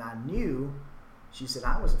happening, and I knew, she said,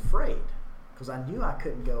 I was afraid because I knew I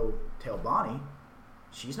couldn't go tell Bonnie.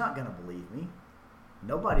 She's not going to believe me.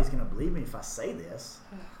 Nobody's going to believe me if I say this.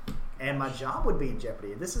 And my job would be in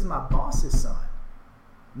jeopardy. This is my boss's son.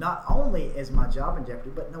 Not only is my job in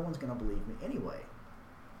jeopardy, but no one's going to believe me anyway.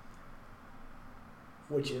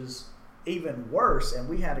 Which is even worse, and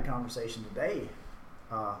we had a conversation today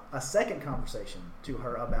a second conversation to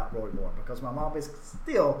her about Roy Moore because my mom is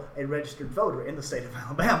still a registered voter in the state of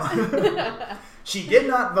Alabama. She did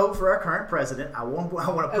not vote for our current president. I want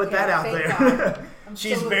to put that out there.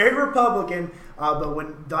 She's very Republican, but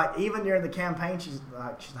when even during the campaign, she's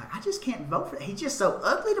like, I just can't vote for him. He's just so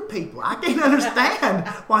ugly to people. I can't understand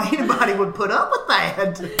why anybody would put up with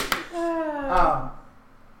that.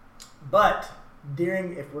 But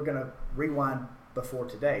if we're gonna rewind before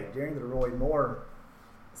today, during the Roy Moore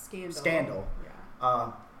scandal,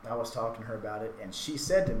 I was talking to her about it, and she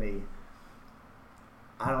said to me,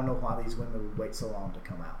 I don't know why these women would wait so long to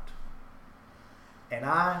come out. And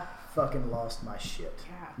I fucking lost my shit.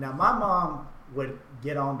 Yeah. Now, my mom would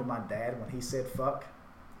get on to my dad when he said fuck.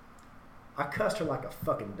 I cussed her like a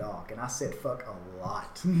fucking dog, and I said fuck a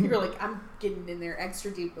lot. You were like, I'm getting in there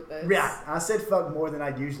extra deep with this. Yeah, I said fuck more than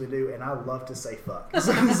I usually do, and I love to say fuck.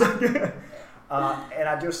 And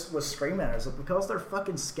I just was screaming at her. So because they're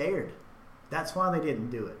fucking scared. That's why they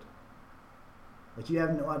didn't do it. Like, you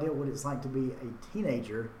have no idea what it's like to be a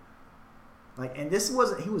teenager. Like, and this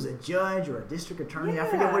wasn't, he was a judge or a district attorney. Yeah. I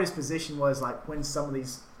forget what his position was, like, when some of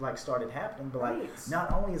these, like, started happening. But, like,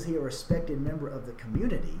 not only is he a respected member of the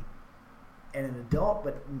community and an adult,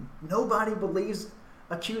 but nobody believes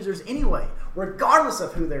accusers anyway, regardless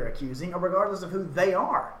of who they're accusing or regardless of who they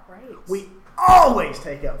are. Right. We always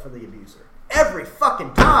take up for the abuser. Every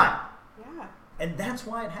fucking time. Yeah. And that's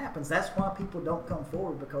why it happens. That's why people don't come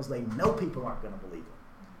forward, because they know people aren't going to believe them.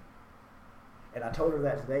 And I told her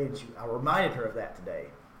that today, and I reminded her of that today,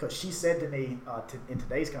 because she said to me in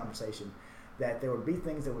today's conversation that there would be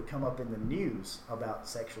things that would come up in the news about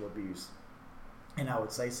sexual abuse, and I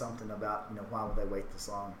would say something about, why would they wait this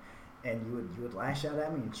long? And you would lash out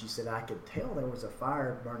at me, and she said, I could tell there was a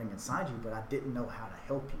fire burning inside you, but I didn't know how to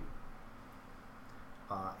help you.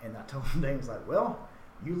 And I told her today, I was like, well,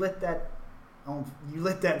 you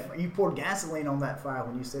poured gasoline on that fire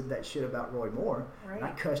when you said that shit about Roy Moore. Right. And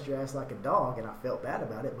I cussed your ass like a dog, and I felt bad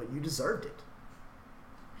about it, but you deserved it.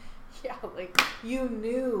 Yeah, like, you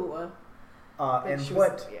knew. And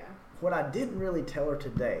what I didn't really tell her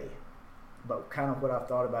today, but kind of what I've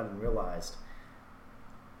thought about and realized,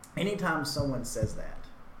 anytime someone says that,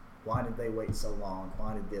 why did they wait so long?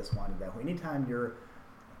 Why did this? Why did that? Anytime you're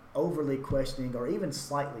overly questioning or even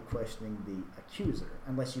slightly questioning the accuser,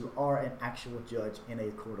 unless you are an actual judge in a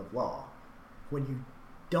court of law, when you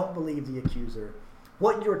don't believe the accuser,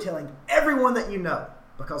 what you're telling everyone that you know,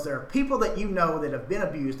 because there are people that you know that have been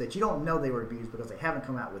abused that you don't know they were abused because they haven't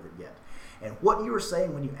come out with it yet. And what you are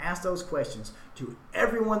saying when you ask those questions to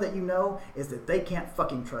everyone that you know is that they can't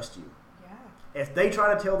fucking trust you. Yeah. If they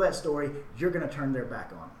try to tell that story, you're going to turn their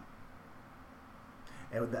back on them.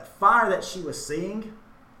 And with that fire that she was seeing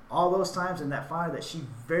all those times, and that fire that she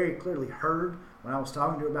very clearly heard when I was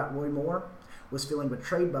talking to her about Roy Moore, was feeling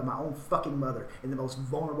betrayed by my own fucking mother in the most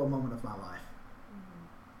vulnerable moment of my life. Mm-hmm.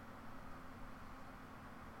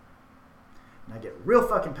 And I get real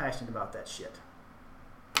fucking passionate about that shit.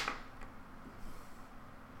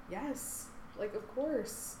 Yes. Like, of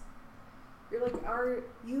course. You're like, and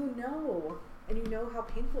you know how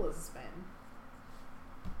painful this has been.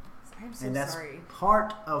 I'm so sorry. And that's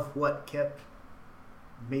part of what kept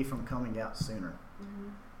me from coming out sooner. Mm-hmm.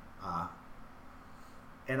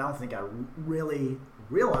 And I don't think I really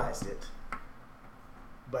realized it,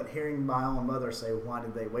 but hearing my own mother say, why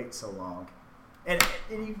did they wait so long? And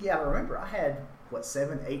you gotta remember, I had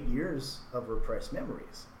 7-8 years of repressed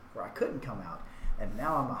memories where I couldn't come out, and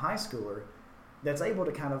now I'm a high schooler that's able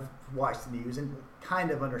to kind of watch the news and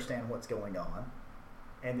kind of understand what's going on,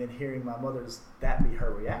 and then hearing my mother's, that be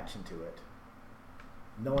her reaction to it,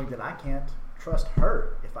 knowing that I can't trust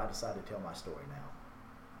her if I decide to tell my story now.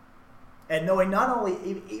 And knowing not only,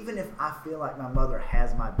 even if I feel like my mother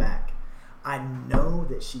has my back, I know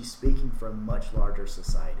that she's speaking for a much larger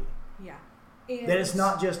society. Yeah. That it's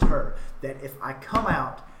not just her. That if I come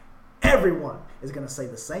out, everyone is going to say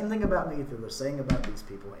the same thing about me that they're saying about these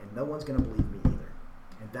people, and no one's going to believe me either.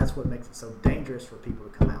 And that's what makes it so dangerous for people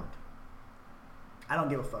to come out. I don't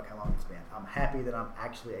give a fuck how long it's been. I'm happy that I'm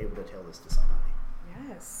actually able to tell this to somebody.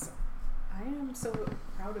 Yes. I am so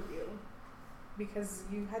proud of you, because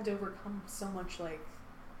you had to overcome so much, like,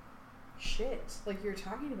 shit. Like you're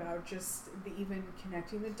talking about, just even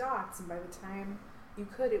connecting the dots, and by the time you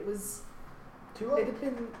could, it was too late. It had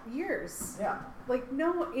been years. Yeah. Like,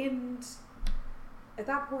 no, and at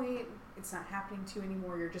that point, it's not happening to you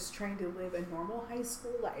anymore. You're just trying to live a normal high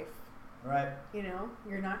school life. Right.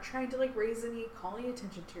 You're not trying to, like, raise any calling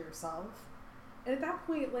attention to yourself. And at that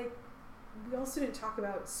point, like, we also didn't talk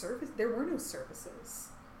about service. There were no services.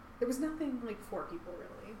 There was nothing, like, for people,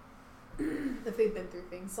 really. if they've been through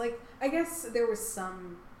things. Like, I guess there was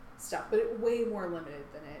some stuff, but way more limited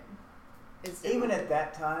than it is now. Even at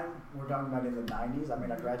that time, we're talking about in the 90s. I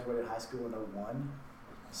mean, I graduated high school in 01.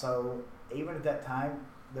 So even at that time,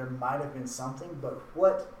 there might have been something, but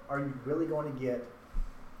what are you really going to get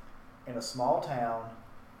in a small town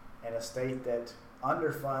in a state that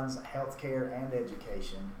underfunds healthcare and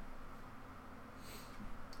education?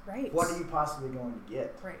 Right. What are you possibly going to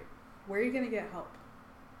get? Right. Where are you going to get help?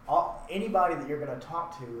 Anybody that you're going to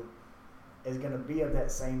talk to is going to be of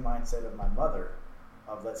that same mindset of my mother,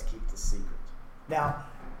 of let's keep this secret. Now,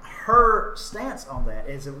 her stance on that,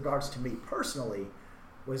 as in regards to me personally,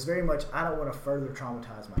 was very much, I don't want to further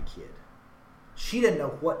traumatize my kid. She didn't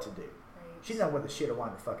know what to do. Right. She didn't know what the shit I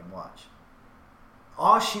wanted to fucking watch.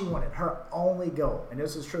 All she wanted, her only goal, and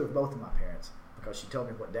this is true of both of my parents, because she told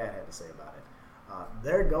me what Dad had to say about it.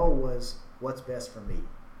 Their goal was, what's best for me?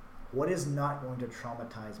 What is not going to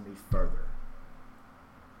traumatize me further?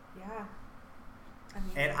 Yeah. I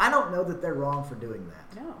mean, And I don't know that they're wrong for doing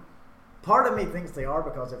that. no. Part of me thinks they are,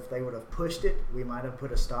 because if they would have pushed it, we might have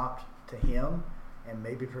put a stop to him and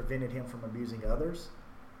maybe prevented him from abusing others.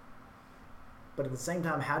 But at the same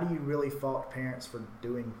time, how do you really fault parents for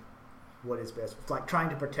doing what is best? It's like trying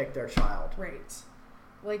to protect their child. Right.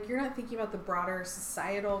 Like, you're not thinking about the broader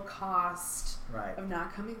societal cost Right. of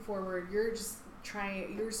not coming forward. You're just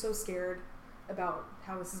you're so scared about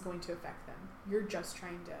how this is going to affect them. You're just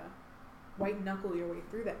trying to white knuckle your way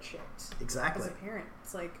through that shit. Exactly. As a parent.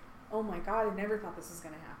 It's like, oh my God, I never thought this was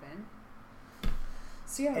going to happen.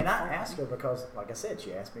 So yeah. And I asked her because, like I said,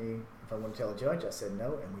 she asked me if I want to tell a judge. I said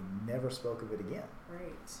no, and we never spoke of it again.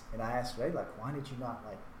 Right. And I asked Ray, like, why did you not,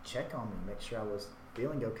 like, check on me, make sure I was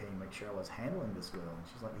feeling okay, make sure I was handling this well? And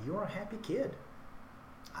she's like, you're a happy kid.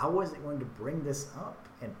 I wasn't going to bring this up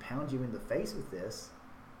and pound you in the face with this,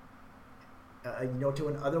 to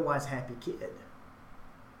an otherwise happy kid.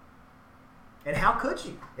 And how could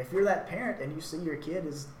you? If you're that parent and you see your kid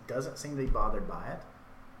doesn't seem to be bothered by it,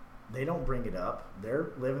 they don't bring it up,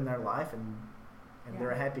 they're living their life, and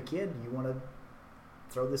they're a happy kid, you want to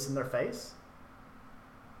throw this in their face?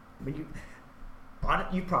 I mean,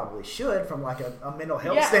 you probably should, from like a mental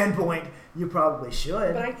health standpoint. You probably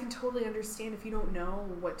should. But I can totally understand if you don't know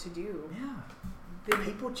what to do. Yeah. Then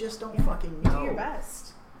People just don't fucking you know. do your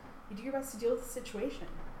best. You do your best to deal with the situation.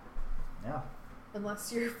 Yeah.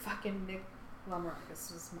 Unless you're fucking Nick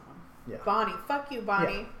Limberaki mom. Yeah. Bonnie. Fuck you,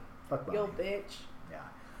 Bonnie. Yeah. Fuck Bonnie. You old bitch.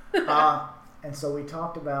 Yeah. And so we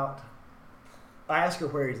talked about. I asked her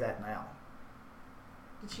where he's at now.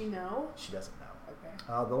 Did she know? She doesn't know.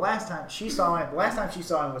 Okay. The last time she saw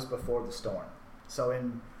him was before the storm. So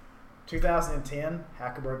in 2010,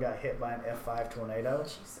 Hackleburg got hit by an F5 tornado.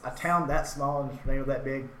 Jesus. A town that small and a tornado that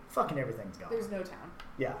big, fucking everything's gone. There's no town.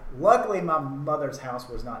 Yeah. Luckily, my mother's house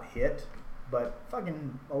was not hit, but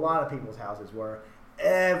fucking a lot of people's houses were.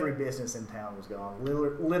 Every business in town was gone.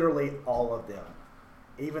 Literally all of them.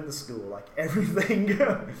 Even the school, like everything,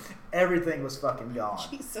 everything was fucking gone.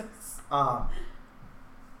 Jesus.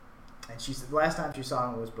 And she said the last time she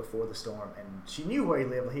saw him was before the storm, and she knew where he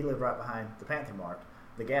lived. He lived right behind the Panther Mart,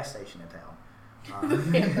 the gas station in town.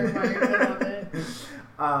 Panther Mart, I love it.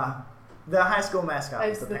 The high school mascot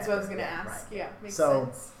was the That's Panther. what I was going to Yeah, ask. right. Yeah, makes So-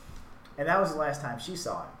 sense. And that was the last time she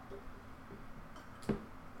saw him.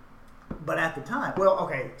 But at the time, well,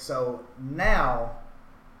 okay, so now,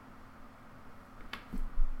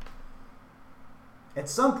 at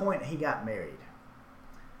some point he got married,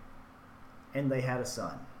 and they had a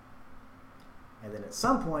son. And then at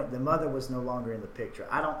some point the mother was no longer in the picture.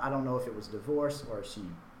 I don't know if it was divorce or she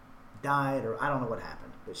died, or I don't know what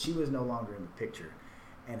happened, but she was no longer in the picture.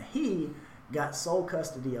 And he got sole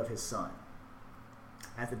custody of his son.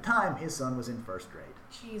 At the time, his son was in first grade.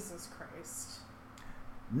 Jesus Christ.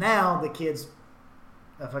 Now the kid's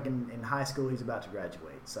fucking in high school. He's about to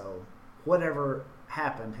graduate. So whatever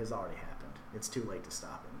happened has already happened. It's too late to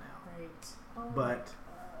stop him now. Right. Oh my But God.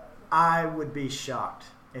 I would be shocked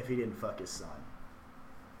if he didn't fuck his son.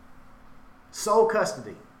 Sole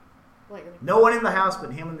custody. Like, No one in the house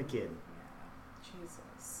but him and the kid. yeah.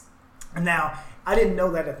 Jesus. And now, I didn't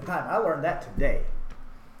know that at the time. I learned that today.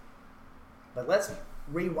 But let's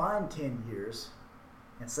rewind 10 years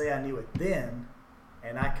and say I knew it then,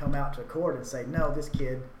 and I come out to court and say, no,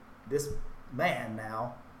 this man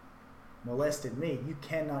now molested me. You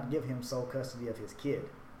cannot give him sole custody of his kid.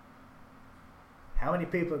 How many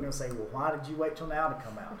people are going to say, well, why did you wait till now to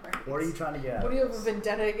come out? Right. What are you trying to get out What of do you have a this?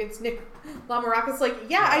 vendetta against Nick Limberaki? Like,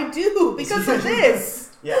 yeah, I do, because of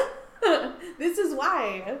this. Yeah. This is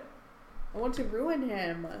why. I want to ruin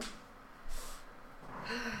him.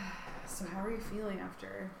 So how are you feeling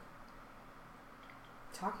after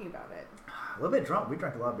talking about it? A little bit drunk. We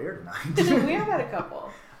drank a lot of beer tonight. We have had a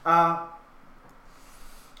couple. I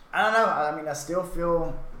don't know. I mean, I still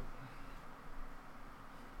feel...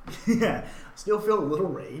 yeah, I still feel a little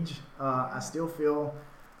rage. I still feel...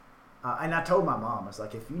 and I told my mom, I was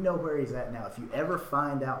like, if you know where he's at now, if you ever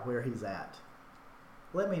find out where he's at,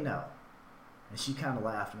 let me know. And she kind of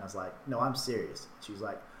laughed, and I was like, no, I'm serious. She was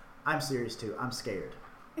like, I'm serious too. I'm scared.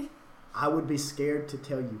 I would be scared to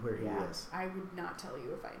tell you where he is. I would not tell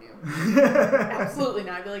you if I knew. Absolutely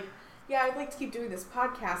not. I'd be like, yeah, I'd like to keep doing this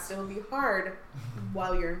podcast. It'll be hard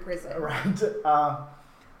while you're in prison. Right. I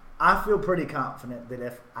feel pretty confident that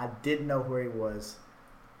if I did know where he was,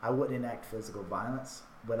 I wouldn't enact physical violence,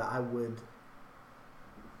 but I would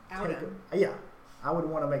Out him. Yeah. I would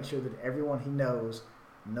want to make sure that everyone he knows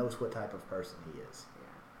what type of person he is.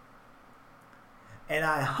 Yeah. And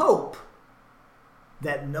I hope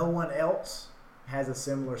that no one else has a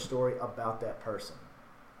similar story about that person.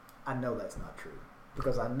 I know that's not true.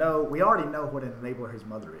 Because we already know what an enabler his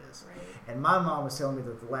mother is. Right. And my mom was telling me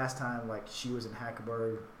that the last time she was in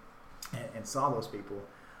Hackleburg and saw those people,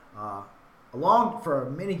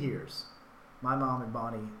 for many years, my mom and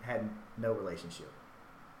Bonnie had no relationship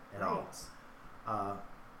at all.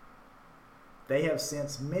 They have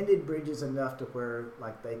since mended bridges enough to where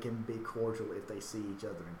they can be cordial if they see each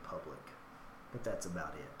other in public. But that's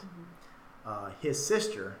about it. Mm-hmm. His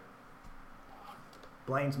sister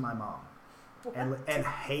blames my mom. And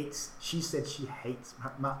hates. She said she hates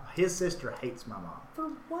his sister hates my mom.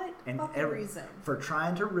 For what reason? For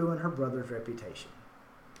trying to ruin her brother's reputation.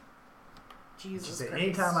 Jesus She said Christ.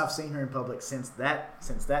 anytime I've seen her in public since that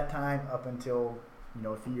time up until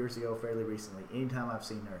a few years ago, fairly recently, anytime I've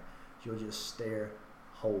seen her, she'll just stare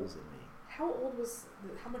holes in me. How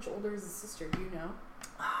much older is his sister? Do you know?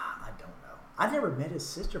 I don't know. I never met his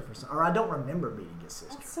sister or I don't remember meeting his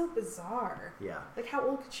sister. That's so bizarre. Yeah. How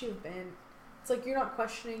old could she have been? It's you're not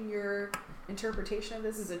questioning your interpretation of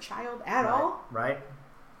this as a child at all? Right.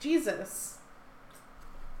 Jesus.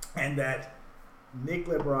 And that Nick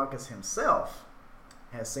Limberakus himself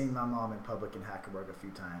has seen my mom in public in Hackleburg a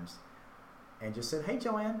few times and just said, hey,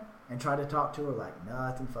 Joanne, and tried to talk to her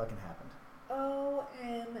nothing fucking happened.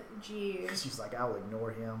 OMG. She's like, I'll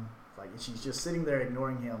ignore him. She's just sitting there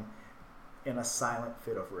ignoring him in a silent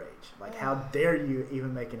fit of rage. How dare you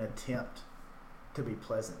even make an attempt to be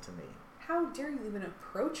pleasant to me? How dare you even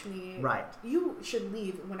approach me? Right. You should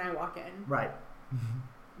leave when I walk in. Right.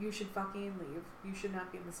 You should fucking leave. You should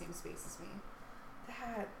not be in the same space as me.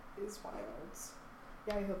 That is wild.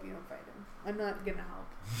 Yeah, I hope you don't find him. I'm not gonna help.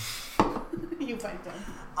 You find him.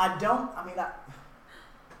 I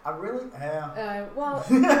really well,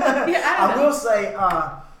 yeah, I will say,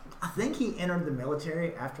 I think he entered the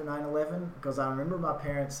military after 9/11 because I remember my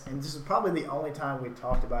parents, and this is probably the only time we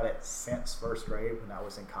talked about it since first grade when I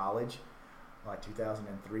was in college,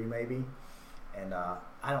 2003 maybe. And I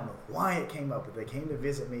don't know why it came up, but they came to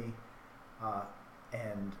visit me,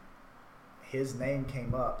 and his name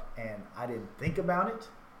came up, and I didn't think about it.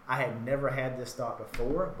 I had never had this thought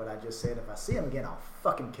before, but I just said, if I see him again, I'll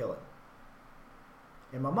fucking kill him.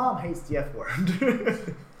 And my mom hates the F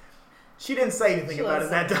word. She didn't say anything about it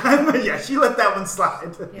that time. Yeah, she let that one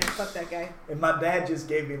slide. Yeah, fuck that guy. And my dad just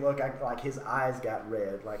gave me a look, his eyes got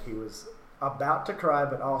red, he was about to cry,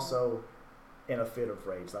 but also in a fit of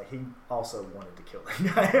rage. He also wanted to kill the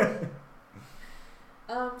guy.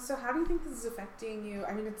 So how do you think this is affecting you?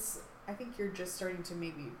 I mean, I think you're just starting to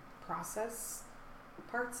maybe process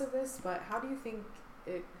parts of this, but how do you think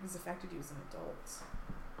it has affected you as an adult?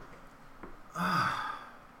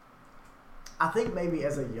 I think maybe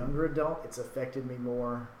as a younger adult, it's affected me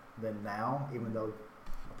more than now, even though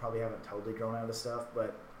I probably haven't totally grown out of stuff.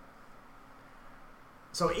 But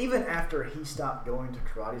so even after he stopped going to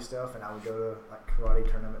karate stuff, and I would go to karate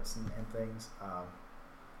tournaments and things,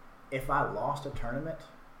 if I lost a tournament,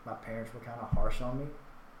 my parents were kind of harsh on me.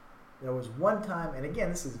 There was one time, and again,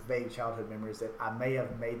 this is vague childhood memories, that I may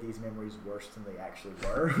have made these memories worse than they actually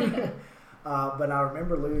were. But I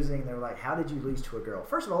remember losing. They were like, "How did you lose to a girl?"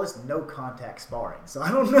 First of all, it's no contact sparring, so I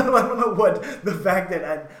don't know what the fact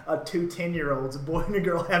that two 10-year-olds, a boy and a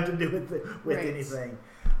girl, have to do with anything.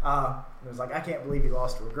 It was like, I can't believe you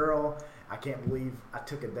lost to a girl. I can't believe I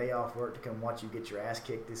took a day off work to come watch you get your ass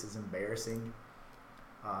kicked. This is embarrassing.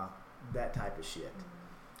 That type of shit.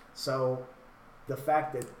 So the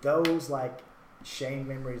fact that those shame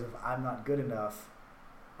memories of I'm not good enough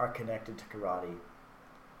are connected to karate,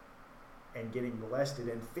 and getting molested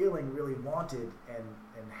and feeling really wanted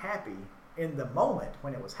and happy in the moment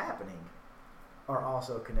when it was happening are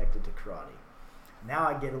also connected to karate. Now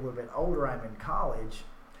I get a little bit older, I'm in college.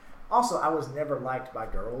 Also, I was never liked by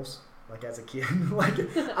girls. like as a kid. Like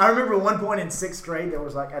I remember one point in 6th grade, there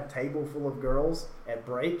was like a table full of girls at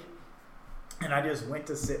break, and I just went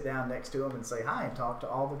to sit down next to them and say hi and talk to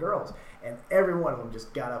all the girls, and every one of them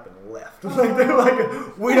just got up and left. Like they're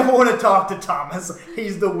like, we don't want to talk to Thomas.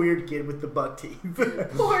 He's the weird kid with the buck teeth.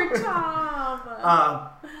 Poor Tom.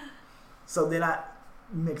 So then I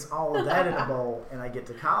mix all of that in a bowl, and I get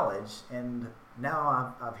to college, and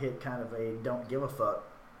now I've hit kind of a don't give a fuck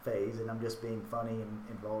phase, and I'm just being funny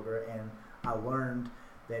and vulgar. And I learned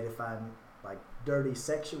that if I'm like dirty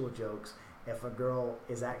sexual jokes, if a girl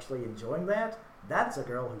is actually enjoying that, that's a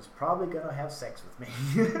girl who's probably gonna have sex with me.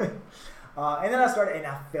 And then I started, and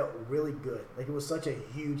I felt really good. Like it was such a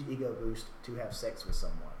huge ego boost to have sex with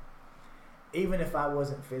someone, even if I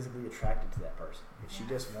wasn't physically attracted to that person. If she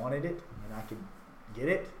just wanted it and I could get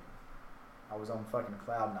it, I was on fucking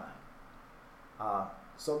cloud 9.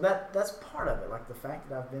 So that's part of it. Like the fact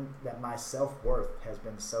that my self-worth has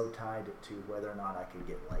been so tied to whether or not I could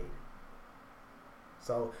get laid.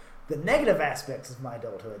 So the negative aspects of my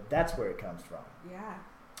adulthood, that's where it comes from. Yeah.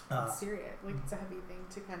 It's serious. Like it's a heavy thing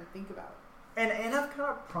to kind of think about. And I've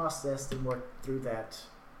kind of processed and worked through that,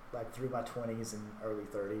 like through my 20s and early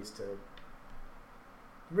 30s, to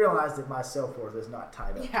realize that my self-worth is not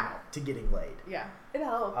tied up to getting laid. Yeah. It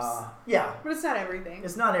helps. Yeah. But it's not everything.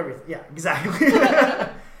 It's not everything. Yeah, exactly.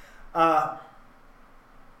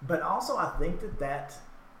 But also I think that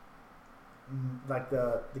like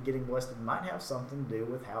the getting molested might have something to do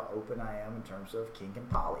with how open I am in terms of kink and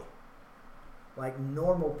poly. Like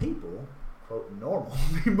normal people, quote normal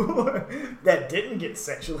people, that didn't get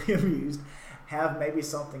sexually abused have maybe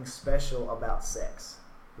something special about sex.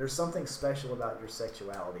 There's something special about your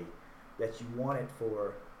sexuality that you want it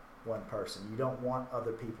for one person. You don't want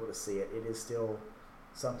other people to see it. It is still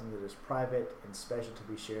something that is private and special to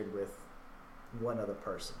be shared with one other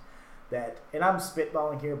person. And I'm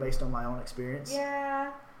spitballing here based on my own experience.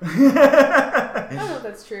 Yeah. I don't know if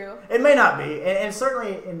that's true. It may not be. And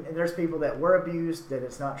certainly and there's people that were abused that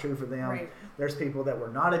it's not true for them. Right. There's people that were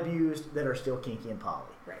not abused that are still kinky and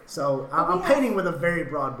poly. Right. So I'm painting with a very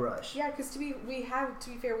broad brush. Yeah, because to be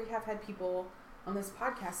fair, we have had people on this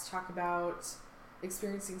podcast talk about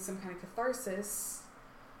experiencing some kind of catharsis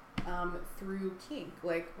through kink,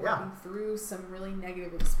 like working through some really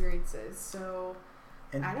negative experiences. So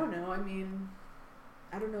and I don't know. I mean,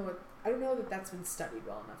 I don't know that that's been studied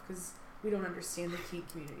well enough because we don't understand the kink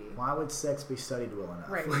community. Why would sex be studied well enough?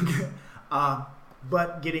 Right.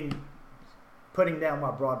 But putting down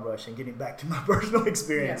my broad brush and getting back to my personal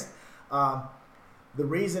experience, part of the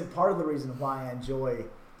reason why I enjoy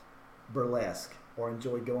burlesque or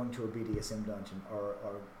enjoy going to a BDSM dungeon or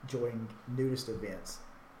enjoying nudist events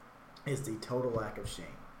is the total lack of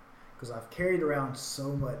shame. Because I've carried around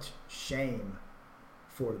so much shame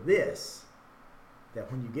for this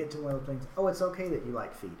that when you get to one of the things, oh, it's okay that you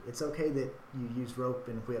like feet. It's okay that you use rope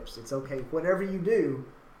and whips. It's okay. Whatever you do,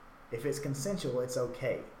 if it's consensual, it's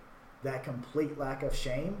okay. That complete lack of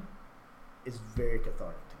shame is very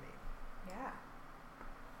cathartic to me. Yeah.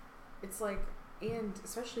 It's like, and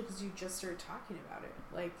especially because you just started talking about it.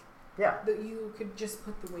 Like, that you could just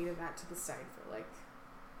put the weight of that to the side for like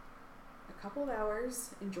a couple of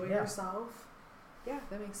hours, enjoy yourself. Yeah,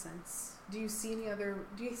 that makes sense. Do you see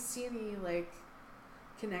any like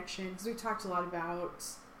connections? We talked a lot about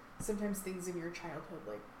sometimes things in your childhood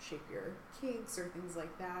like shape your kinks or things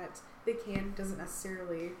like that. Doesn't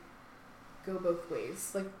necessarily go both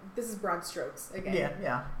ways. Like this is broad strokes again.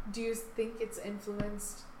 Yeah. Do you think it's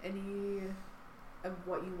influenced any of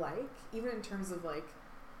what you like, even in terms of like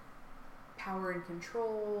power and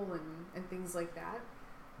control and things like that?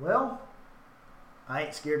 Well, I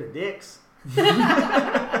ain't scared of dicks. Like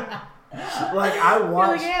I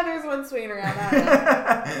watch. You're like, there's one swinging around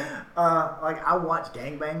that. Like I watch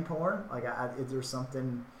gangbang porn. Like if there's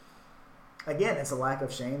something. Again, it's a lack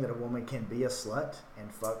of shame that a woman can be a slut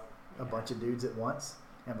and fuck a bunch of dudes at once.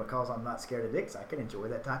 And because I'm not scared of dicks, I can enjoy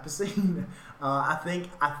that type of scene. I think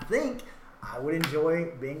I would enjoy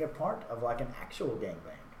being a part of like an actual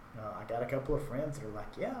gangbang. I got a couple of friends that are like,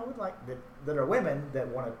 yeah, I would like that are women that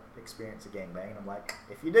want to experience a gangbang. And I'm like,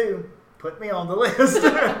 if you do, put me on the list.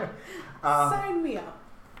 Sign me up.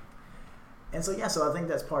 And so I think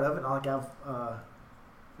that's part of it. Like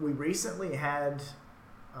we recently had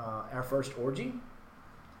our first orgy.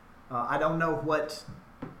 I don't know what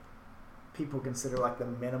people consider like the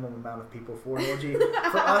minimum amount of people for an orgy.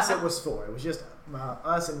 For us, it was 4. It was just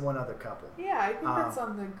us and one other couple. Yeah, I think that's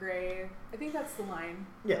on the gray. I think that's the line.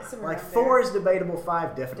 Yeah, like 4 is debatable.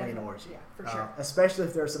 5 definitely an orgy. Yeah, for sure. Especially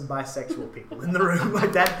if there's some bisexual people in the room.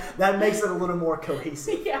 Like that makes it a little more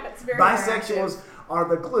cohesive. Yeah, it's very bisexuals are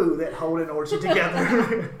the glue that hold an orgy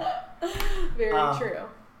together. Very true.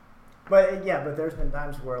 But there's been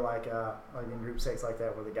times where like in group sex like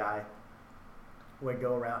that, where the guy would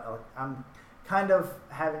go around. I'm kind of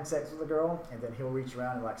having sex with a girl, and then he'll reach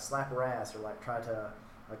around and like slap her ass, or like try to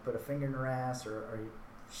like put a finger in her ass, or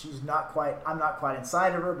I'm not quite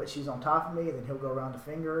inside of her, but she's on top of me, and then he'll go around to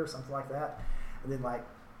finger her or something like that, and then like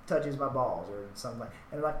touches my balls or something like,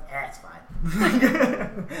 and I'm like, it's fine.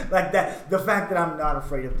 Like that. The fact that I'm not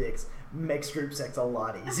afraid of dicks makes group sex a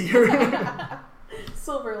lot easier.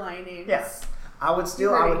 Silver linings. Yes, I would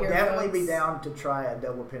definitely be down to try a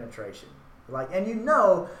double penetration. Like, and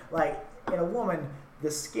like in a woman,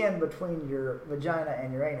 the skin between your vagina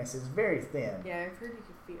and your anus is very thin. Yeah, I've heard you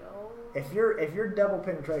can feel. If you're double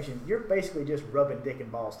penetration, you're basically just rubbing dick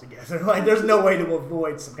and balls together. Like, there's no way to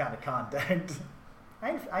avoid some kind of contact.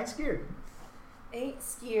 I ain't scared. Ain't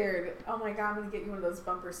scared. Oh my god, I'm gonna get you one of those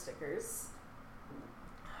bumper stickers.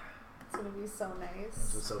 It's gonna be so nice.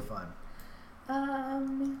 This was so fun.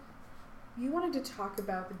 You wanted to talk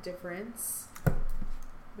about the difference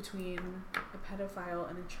between a pedophile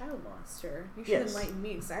and a child molester. You should enlighten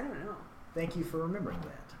me, because I don't know. Thank you for remembering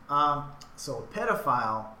that. So a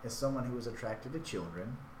pedophile is someone who is attracted to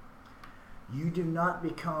children. You do not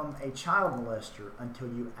become a child molester until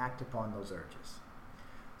you act upon those urges.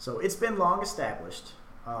 So it's been long established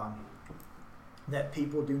that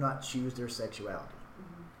people do not choose their sexuality.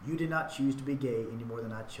 You did not choose to be gay any more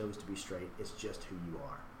than I chose to be straight. It's just who you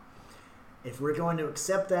are. If we're going to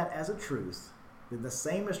accept that as a truth, then the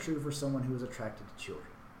same is true for someone who is attracted to children.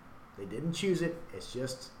 They didn't choose it. It's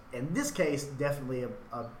just, in this case, definitely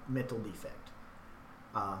a mental defect.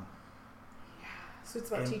 So it's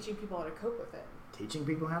about teaching people how to cope with it. Teaching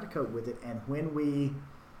people how to cope with it. And when we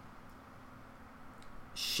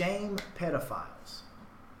shame pedophiles,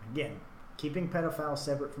 again, keeping pedophiles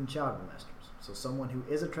separate from child molesters. So someone who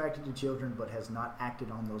is attracted to children but has not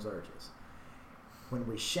acted on those urges. When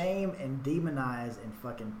we shame and demonize and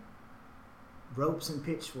fucking ropes and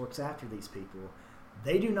pitchforks after these people,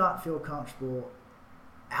 they do not feel comfortable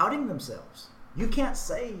outing themselves. You can't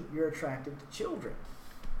say you're attracted to children.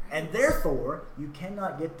 And therefore, you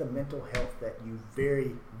cannot get the mental health that you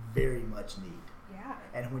very, very much need. Yeah.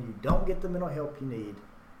 And when you don't get the mental help you need,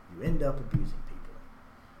 you end up abusing people.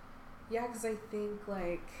 Yeah, because I think,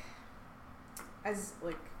 like, as,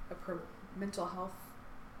 like, mental health,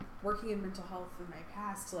 working in mental health in my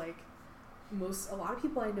past, like, a lot of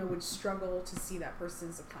people I know would struggle to see that person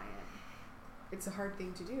as a client. It's a hard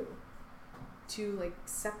thing to do, to, like,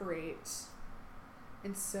 separate.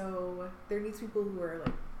 And so there needs people who are,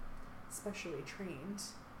 like, specially trained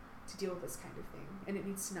to deal with this kind of thing. And it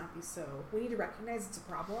needs to not be so. We need to recognize it's a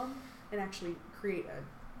problem and actually create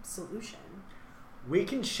a solution. We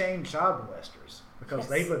can shame child molesters because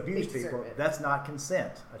they've abused people. That's not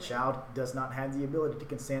consent. A child does not have the ability to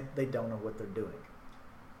consent. They don't know what they're doing.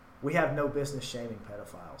 We have no business shaming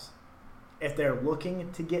pedophiles. If they're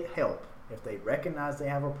looking to get help, if they recognize they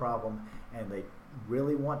have a problem and they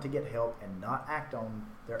really want to get help and not act on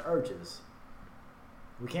their urges,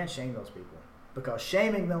 we can't shame those people. Because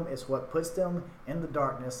shaming them is what puts them in the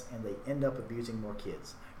darkness and they end up abusing more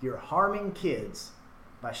kids. You're harming kids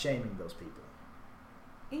by shaming those people.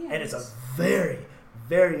 And it's a very,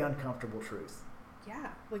 very uncomfortable truth.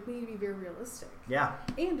 Yeah, like we need to be very realistic. Yeah.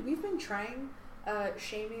 And we've been trying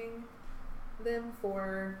shaming them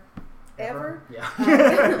for ever. Yeah.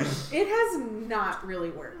 It has not really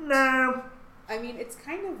worked. No. I mean, it's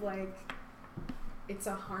kind of like it's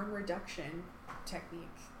a harm reduction technique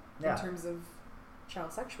in terms of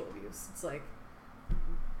child sexual abuse. It's like,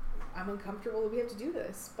 I'm uncomfortable that we have to do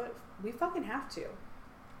this, but we fucking have to.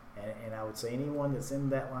 And I would say anyone that's in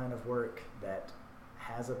that line of work that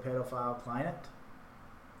has a pedophile client,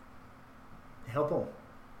 help them.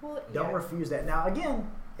 Well, Don't refuse that. Now,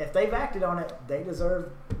 again, if they've acted on it, they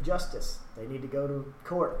deserve justice. They need to go to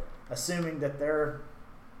court, assuming that their,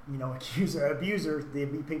 abuser, the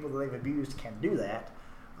people that they've abused can do that.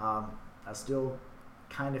 I still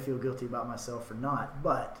kind of feel guilty about myself for not.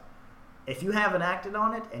 But if you haven't acted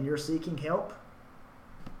on it and you're seeking help,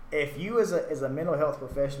 if you as a mental health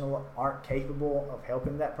professional aren't capable of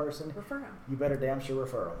helping that person, refer them. You better damn sure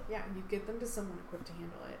refer them. Yeah, you get them to someone equipped to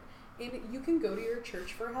handle it. And you can go to your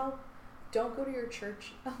church for help. Don't go to your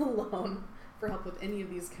church alone for help with any of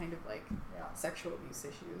these kind of sexual abuse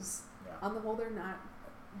issues. Yeah. On the whole,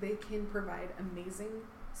 they can provide amazing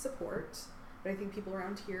support. But I think people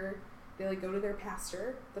around here, they go to their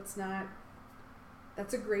pastor. That's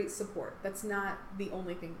a great support. That's not the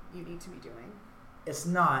only thing you need to be doing. It's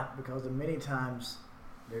not, because many times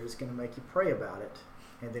they're just going to make you pray about it,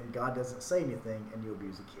 and then God doesn't say anything, and you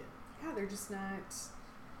abuse a kid. Yeah, they're just not.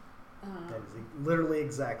 That is literally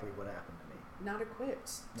exactly what happened to me. not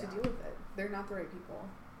equipped to Yeah. deal with it. They're not the right people.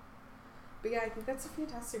 But yeah, I think that's a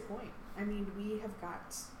fantastic point. I mean, we have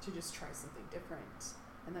got to just try something different,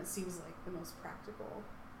 and that seems like the most practical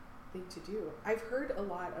thing to do. I've heard a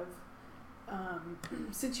lot of,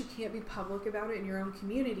 since you can't be public about it in your own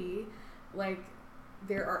community, like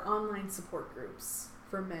there are online support groups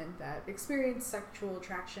for men that experience sexual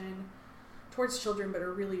attraction towards children but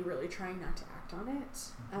are really, really trying not to act on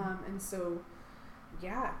it. And so,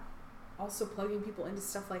 yeah, also plugging people into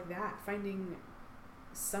stuff like that, finding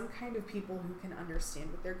some kind of people who can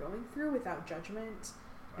understand what they're going through without judgment.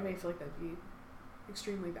 I mean, I feel like that'd be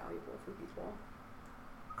extremely valuable for people.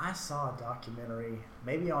 I saw a documentary,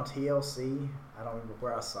 maybe on TLC, I don't remember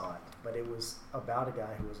where I saw it, but it was about a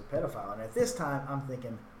guy who was a pedophile. And at this time, I'm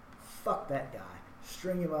thinking, fuck that guy.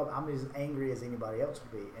 String him up. I'm as angry as anybody else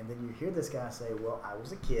would be. And then you hear this guy say, well, I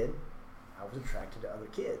was a kid. I was attracted to other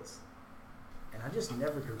kids. And I just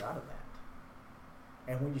never grew out of that.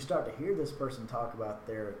 And when you start to hear this person talk about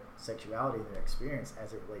their sexuality and their experience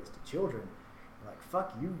as it relates to children, you're like,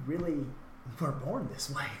 fuck, you really were born this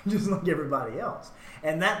way, just like everybody else.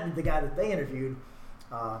 And that the guy that they interviewed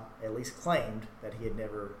at least claimed that he had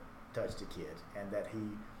never touched a kid and that he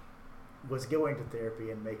was going to therapy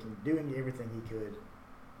and doing everything he could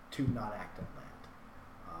to not act on that.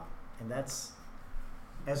 And that's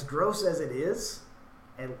as gross as it is.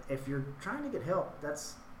 And if you're trying to get help,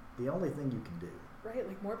 that's the only thing you can do. Right,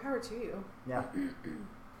 like more power to you. Yeah.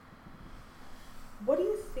 What do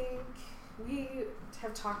you think? We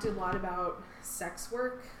have talked a lot about sex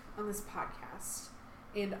work on this podcast,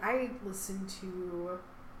 and I listened to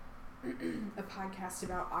a podcast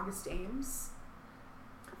about August Ames.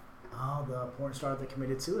 Oh, the porn star that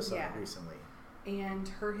committed suicide recently. And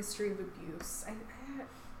her history of abuse.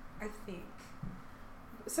 I think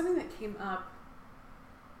something that came up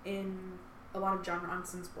in a lot of John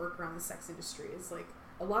Ronson's work around the sex industry is like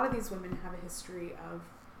a lot of these women have a history of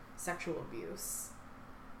sexual abuse.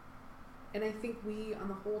 And I think we, on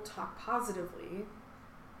the whole, talk positively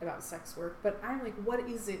about sex work, but I'm like, what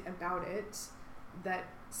is it about it that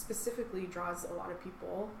specifically draws a lot of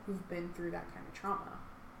people who've been through that kind of trauma?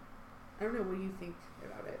 I don't know. What do you think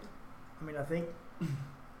about it? I mean, I think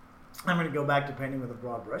I'm going to go back to painting with a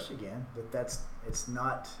broad brush again, it's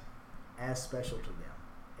not as special to them.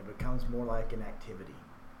 It becomes more like an activity.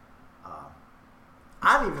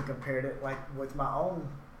 I've even compared it like with my own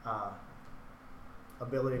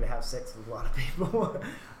ability to have sex with a lot of people.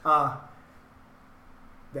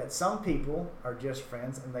 That some people are just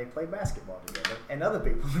friends and they play basketball together, and other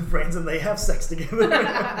people are friends and they have sex together.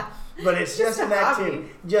 But it's just an activity,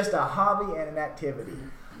 just a hobby and an activity.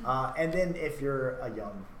 And then if you're a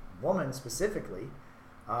young woman specifically,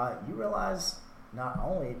 you realize not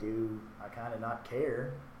only do I kind of not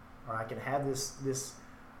care, or I can have this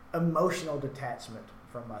emotional detachment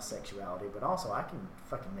from my sexuality, but also I can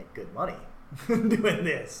fucking make good money doing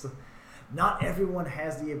this. Not everyone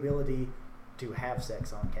has the ability to have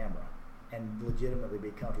sex on camera and legitimately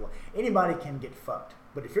be comfortable. Anybody can get fucked,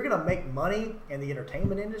 but if you're going to make money in the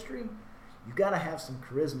entertainment industry, you got to have some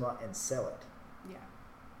charisma and sell it. Yeah.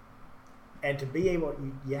 And to be able,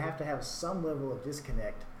 you have to have some level of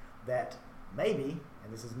disconnect that maybe,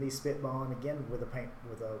 and this is me spitballing again with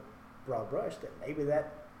a broad brush, that maybe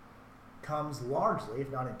that comes largely,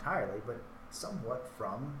 if not entirely, but somewhat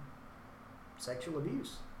from sexual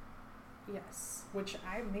abuse. Yes, which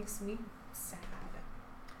makes me sad.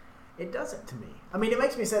 It doesn't to me. I mean, it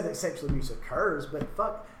makes me sad that sexual abuse occurs, but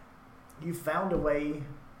fuck, you found a way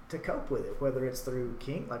to cope with it, whether it's through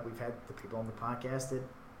kink, like we've had the people on the podcast that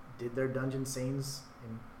did their dungeon scenes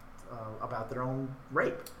about their own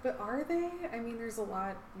rape. But are they? I mean, there's a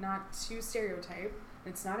lot, not to stereotype,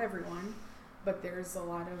 it's not everyone, but there's a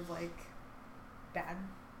lot of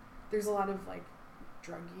there's a lot of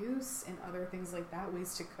drug use and other things like that,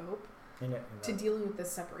 ways to cope to dealing with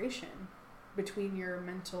this separation between your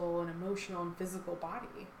mental and emotional and physical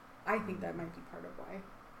body. I think that might be part of why.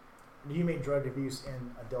 Do you mean drug abuse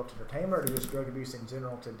in adult entertainment, or just drug abuse in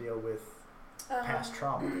general to deal with past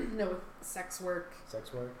trauma? No, sex work.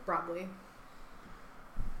 Sex work? Broadly.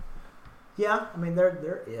 Yeah, I mean,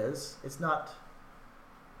 there is. It's not...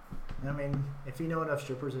 I mean, if you know enough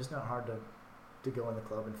strippers, it's not hard to go in the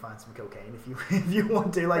club and find some cocaine if you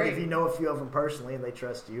want to. Like, right. If you know a few of them personally and they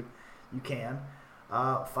trust you, you can.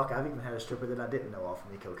 Fuck, I've even had a stripper that I didn't know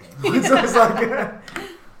offered me cocaine. So it's like...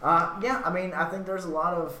 yeah, I mean, I think there's a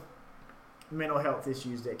lot of mental health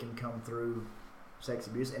issues that can come through sex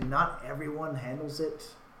abuse, and not everyone handles it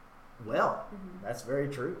well. Mm-hmm. That's very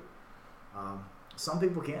true. Some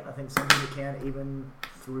people can't. I think some people can even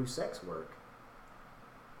through sex work.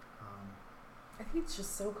 I think it's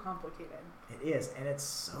just so complicated. It is, and it's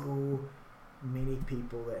so many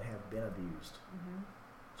people that have been abused. Mm-hmm.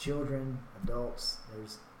 Children, adults,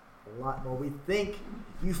 there's a lot more. We think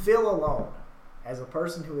you feel alone. As a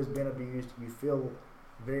person who has been abused, you feel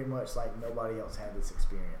very much like nobody else had this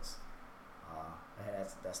experience. And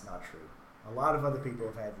that's not true. A lot of other people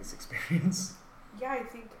have had this experience. Yeah, I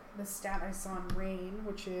think the stat I saw in RAIN,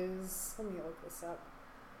 which is, let me look this up.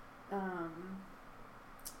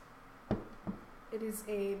 It is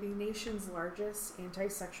the nation's largest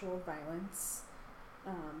anti-sexual violence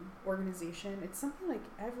organization. It's something like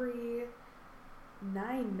every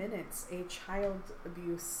 9 minutes a child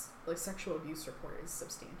abuse, like sexual abuse report is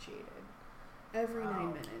substantiated. Every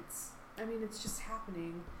 9 minutes. I mean, it's just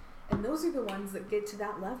happening. And those are the ones that get to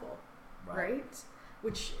that level, right?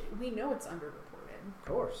 Which we know it's underreported. Of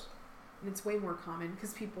course. And it's way more common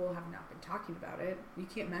because people have not been talking about it. You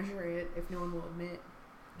can't measure it if no one will admit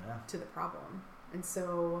to the problem. And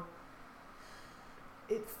so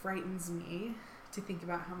it frightens me to think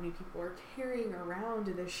about how many people are carrying around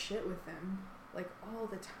this shit with them, like, all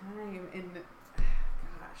the time. And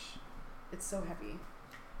gosh, it's so heavy.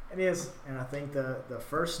 It is, and I think the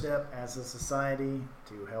first step as a society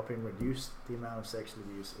to helping reduce the amount of sexual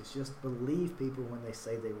abuse is just believe people when they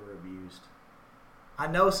say they were abused. I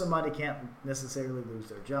know somebody can't necessarily lose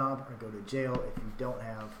their job or go to jail if you don't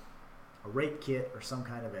have a rape kit or some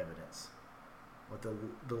kind of evidence. What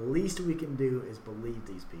the least we can do is believe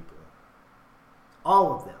these people.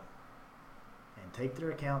 All of them. And take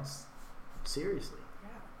their accounts seriously.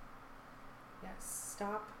 Yeah. Yes.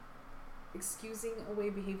 Stop excusing away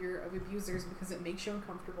behavior of abusers because it makes you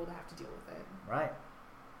uncomfortable to have to deal with it. Right.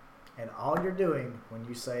 And all you're doing when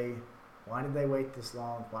you say, why did they wait this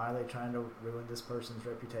long? Why are they trying to ruin this person's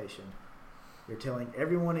reputation? You're telling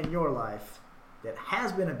everyone in your life that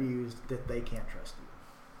has been abused that they can't trust you.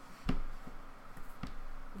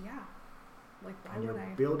 Yeah. Like, why and would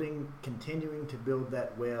you're continuing to build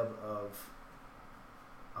that web of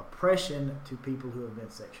oppression to people who have been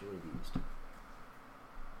sexually abused.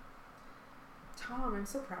 Tom, I'm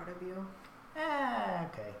so proud of you.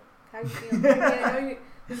 Okay. How you feel? I know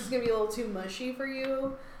this is going to be a little too mushy for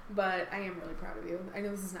you, but I am really proud of you. I know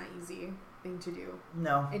this is not an easy thing to do.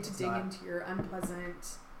 No, and to dig into your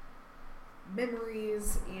unpleasant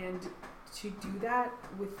memories, and to do that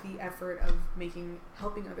with the effort of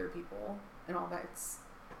helping other people and all that's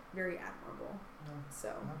very admirable.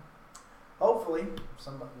 So hopefully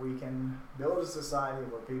we can build a society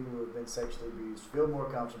where people who have been sexually abused feel more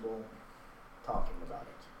comfortable talking about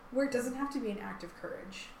it. Where it doesn't have to be an act of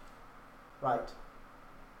courage. Right.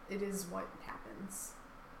 It is what happens.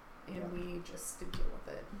 And we just deal with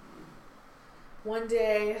it. One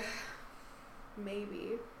day,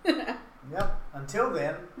 maybe. Yep. Until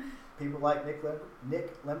then, people like Nick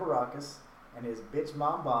Limberaki and his bitch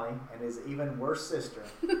mom Bonnie and his even worse sister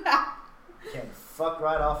can fuck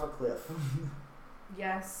right off a cliff.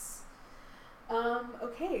 Yes.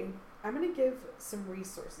 Okay. I'm going to give some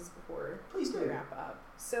resources before we wrap up.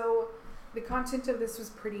 So the content of this was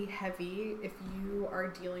pretty heavy. If you are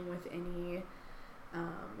dealing with any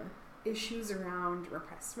issues around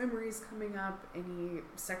repressed memories coming up, any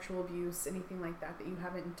sexual abuse, anything like that you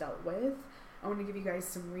haven't dealt with, I want to give you guys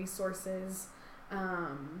some resources.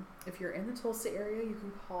 If you're in the Tulsa area, you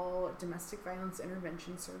can call Domestic Violence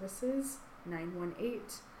Intervention Services,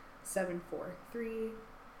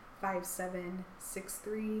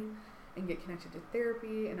 918-743-5763, and get connected to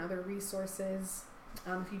therapy and other resources.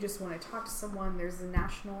 If you just want to talk to someone, there's the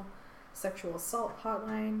National Sexual Assault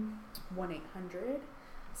Hotline,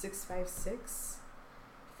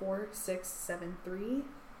 1-800-656-4673.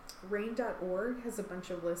 RAIN.org has a bunch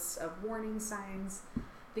of lists of warning signs,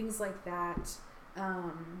 things like that.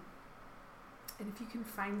 And if you can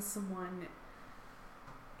find someone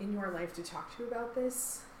in your life to talk to about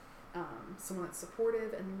this, someone that's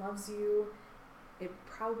supportive and loves you, it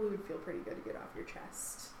probably would feel pretty good to get off your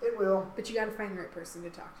chest. It will. But you got to find the right person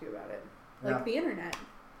to talk to about it. Like the internet.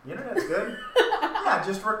 The internet's good. Yeah,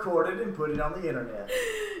 just record it and put it on the internet.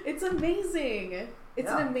 It's amazing.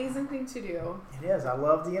 It's an amazing thing to do. It is. I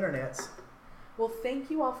love the internet. Well,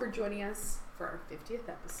 thank you all for joining us for our 50th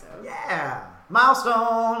episode. Yeah.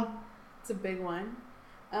 Milestone. It's a big one.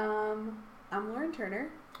 I'm Lauren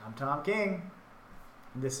Turner. I'm Tom King.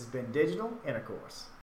 And this has been Digital Intercourse.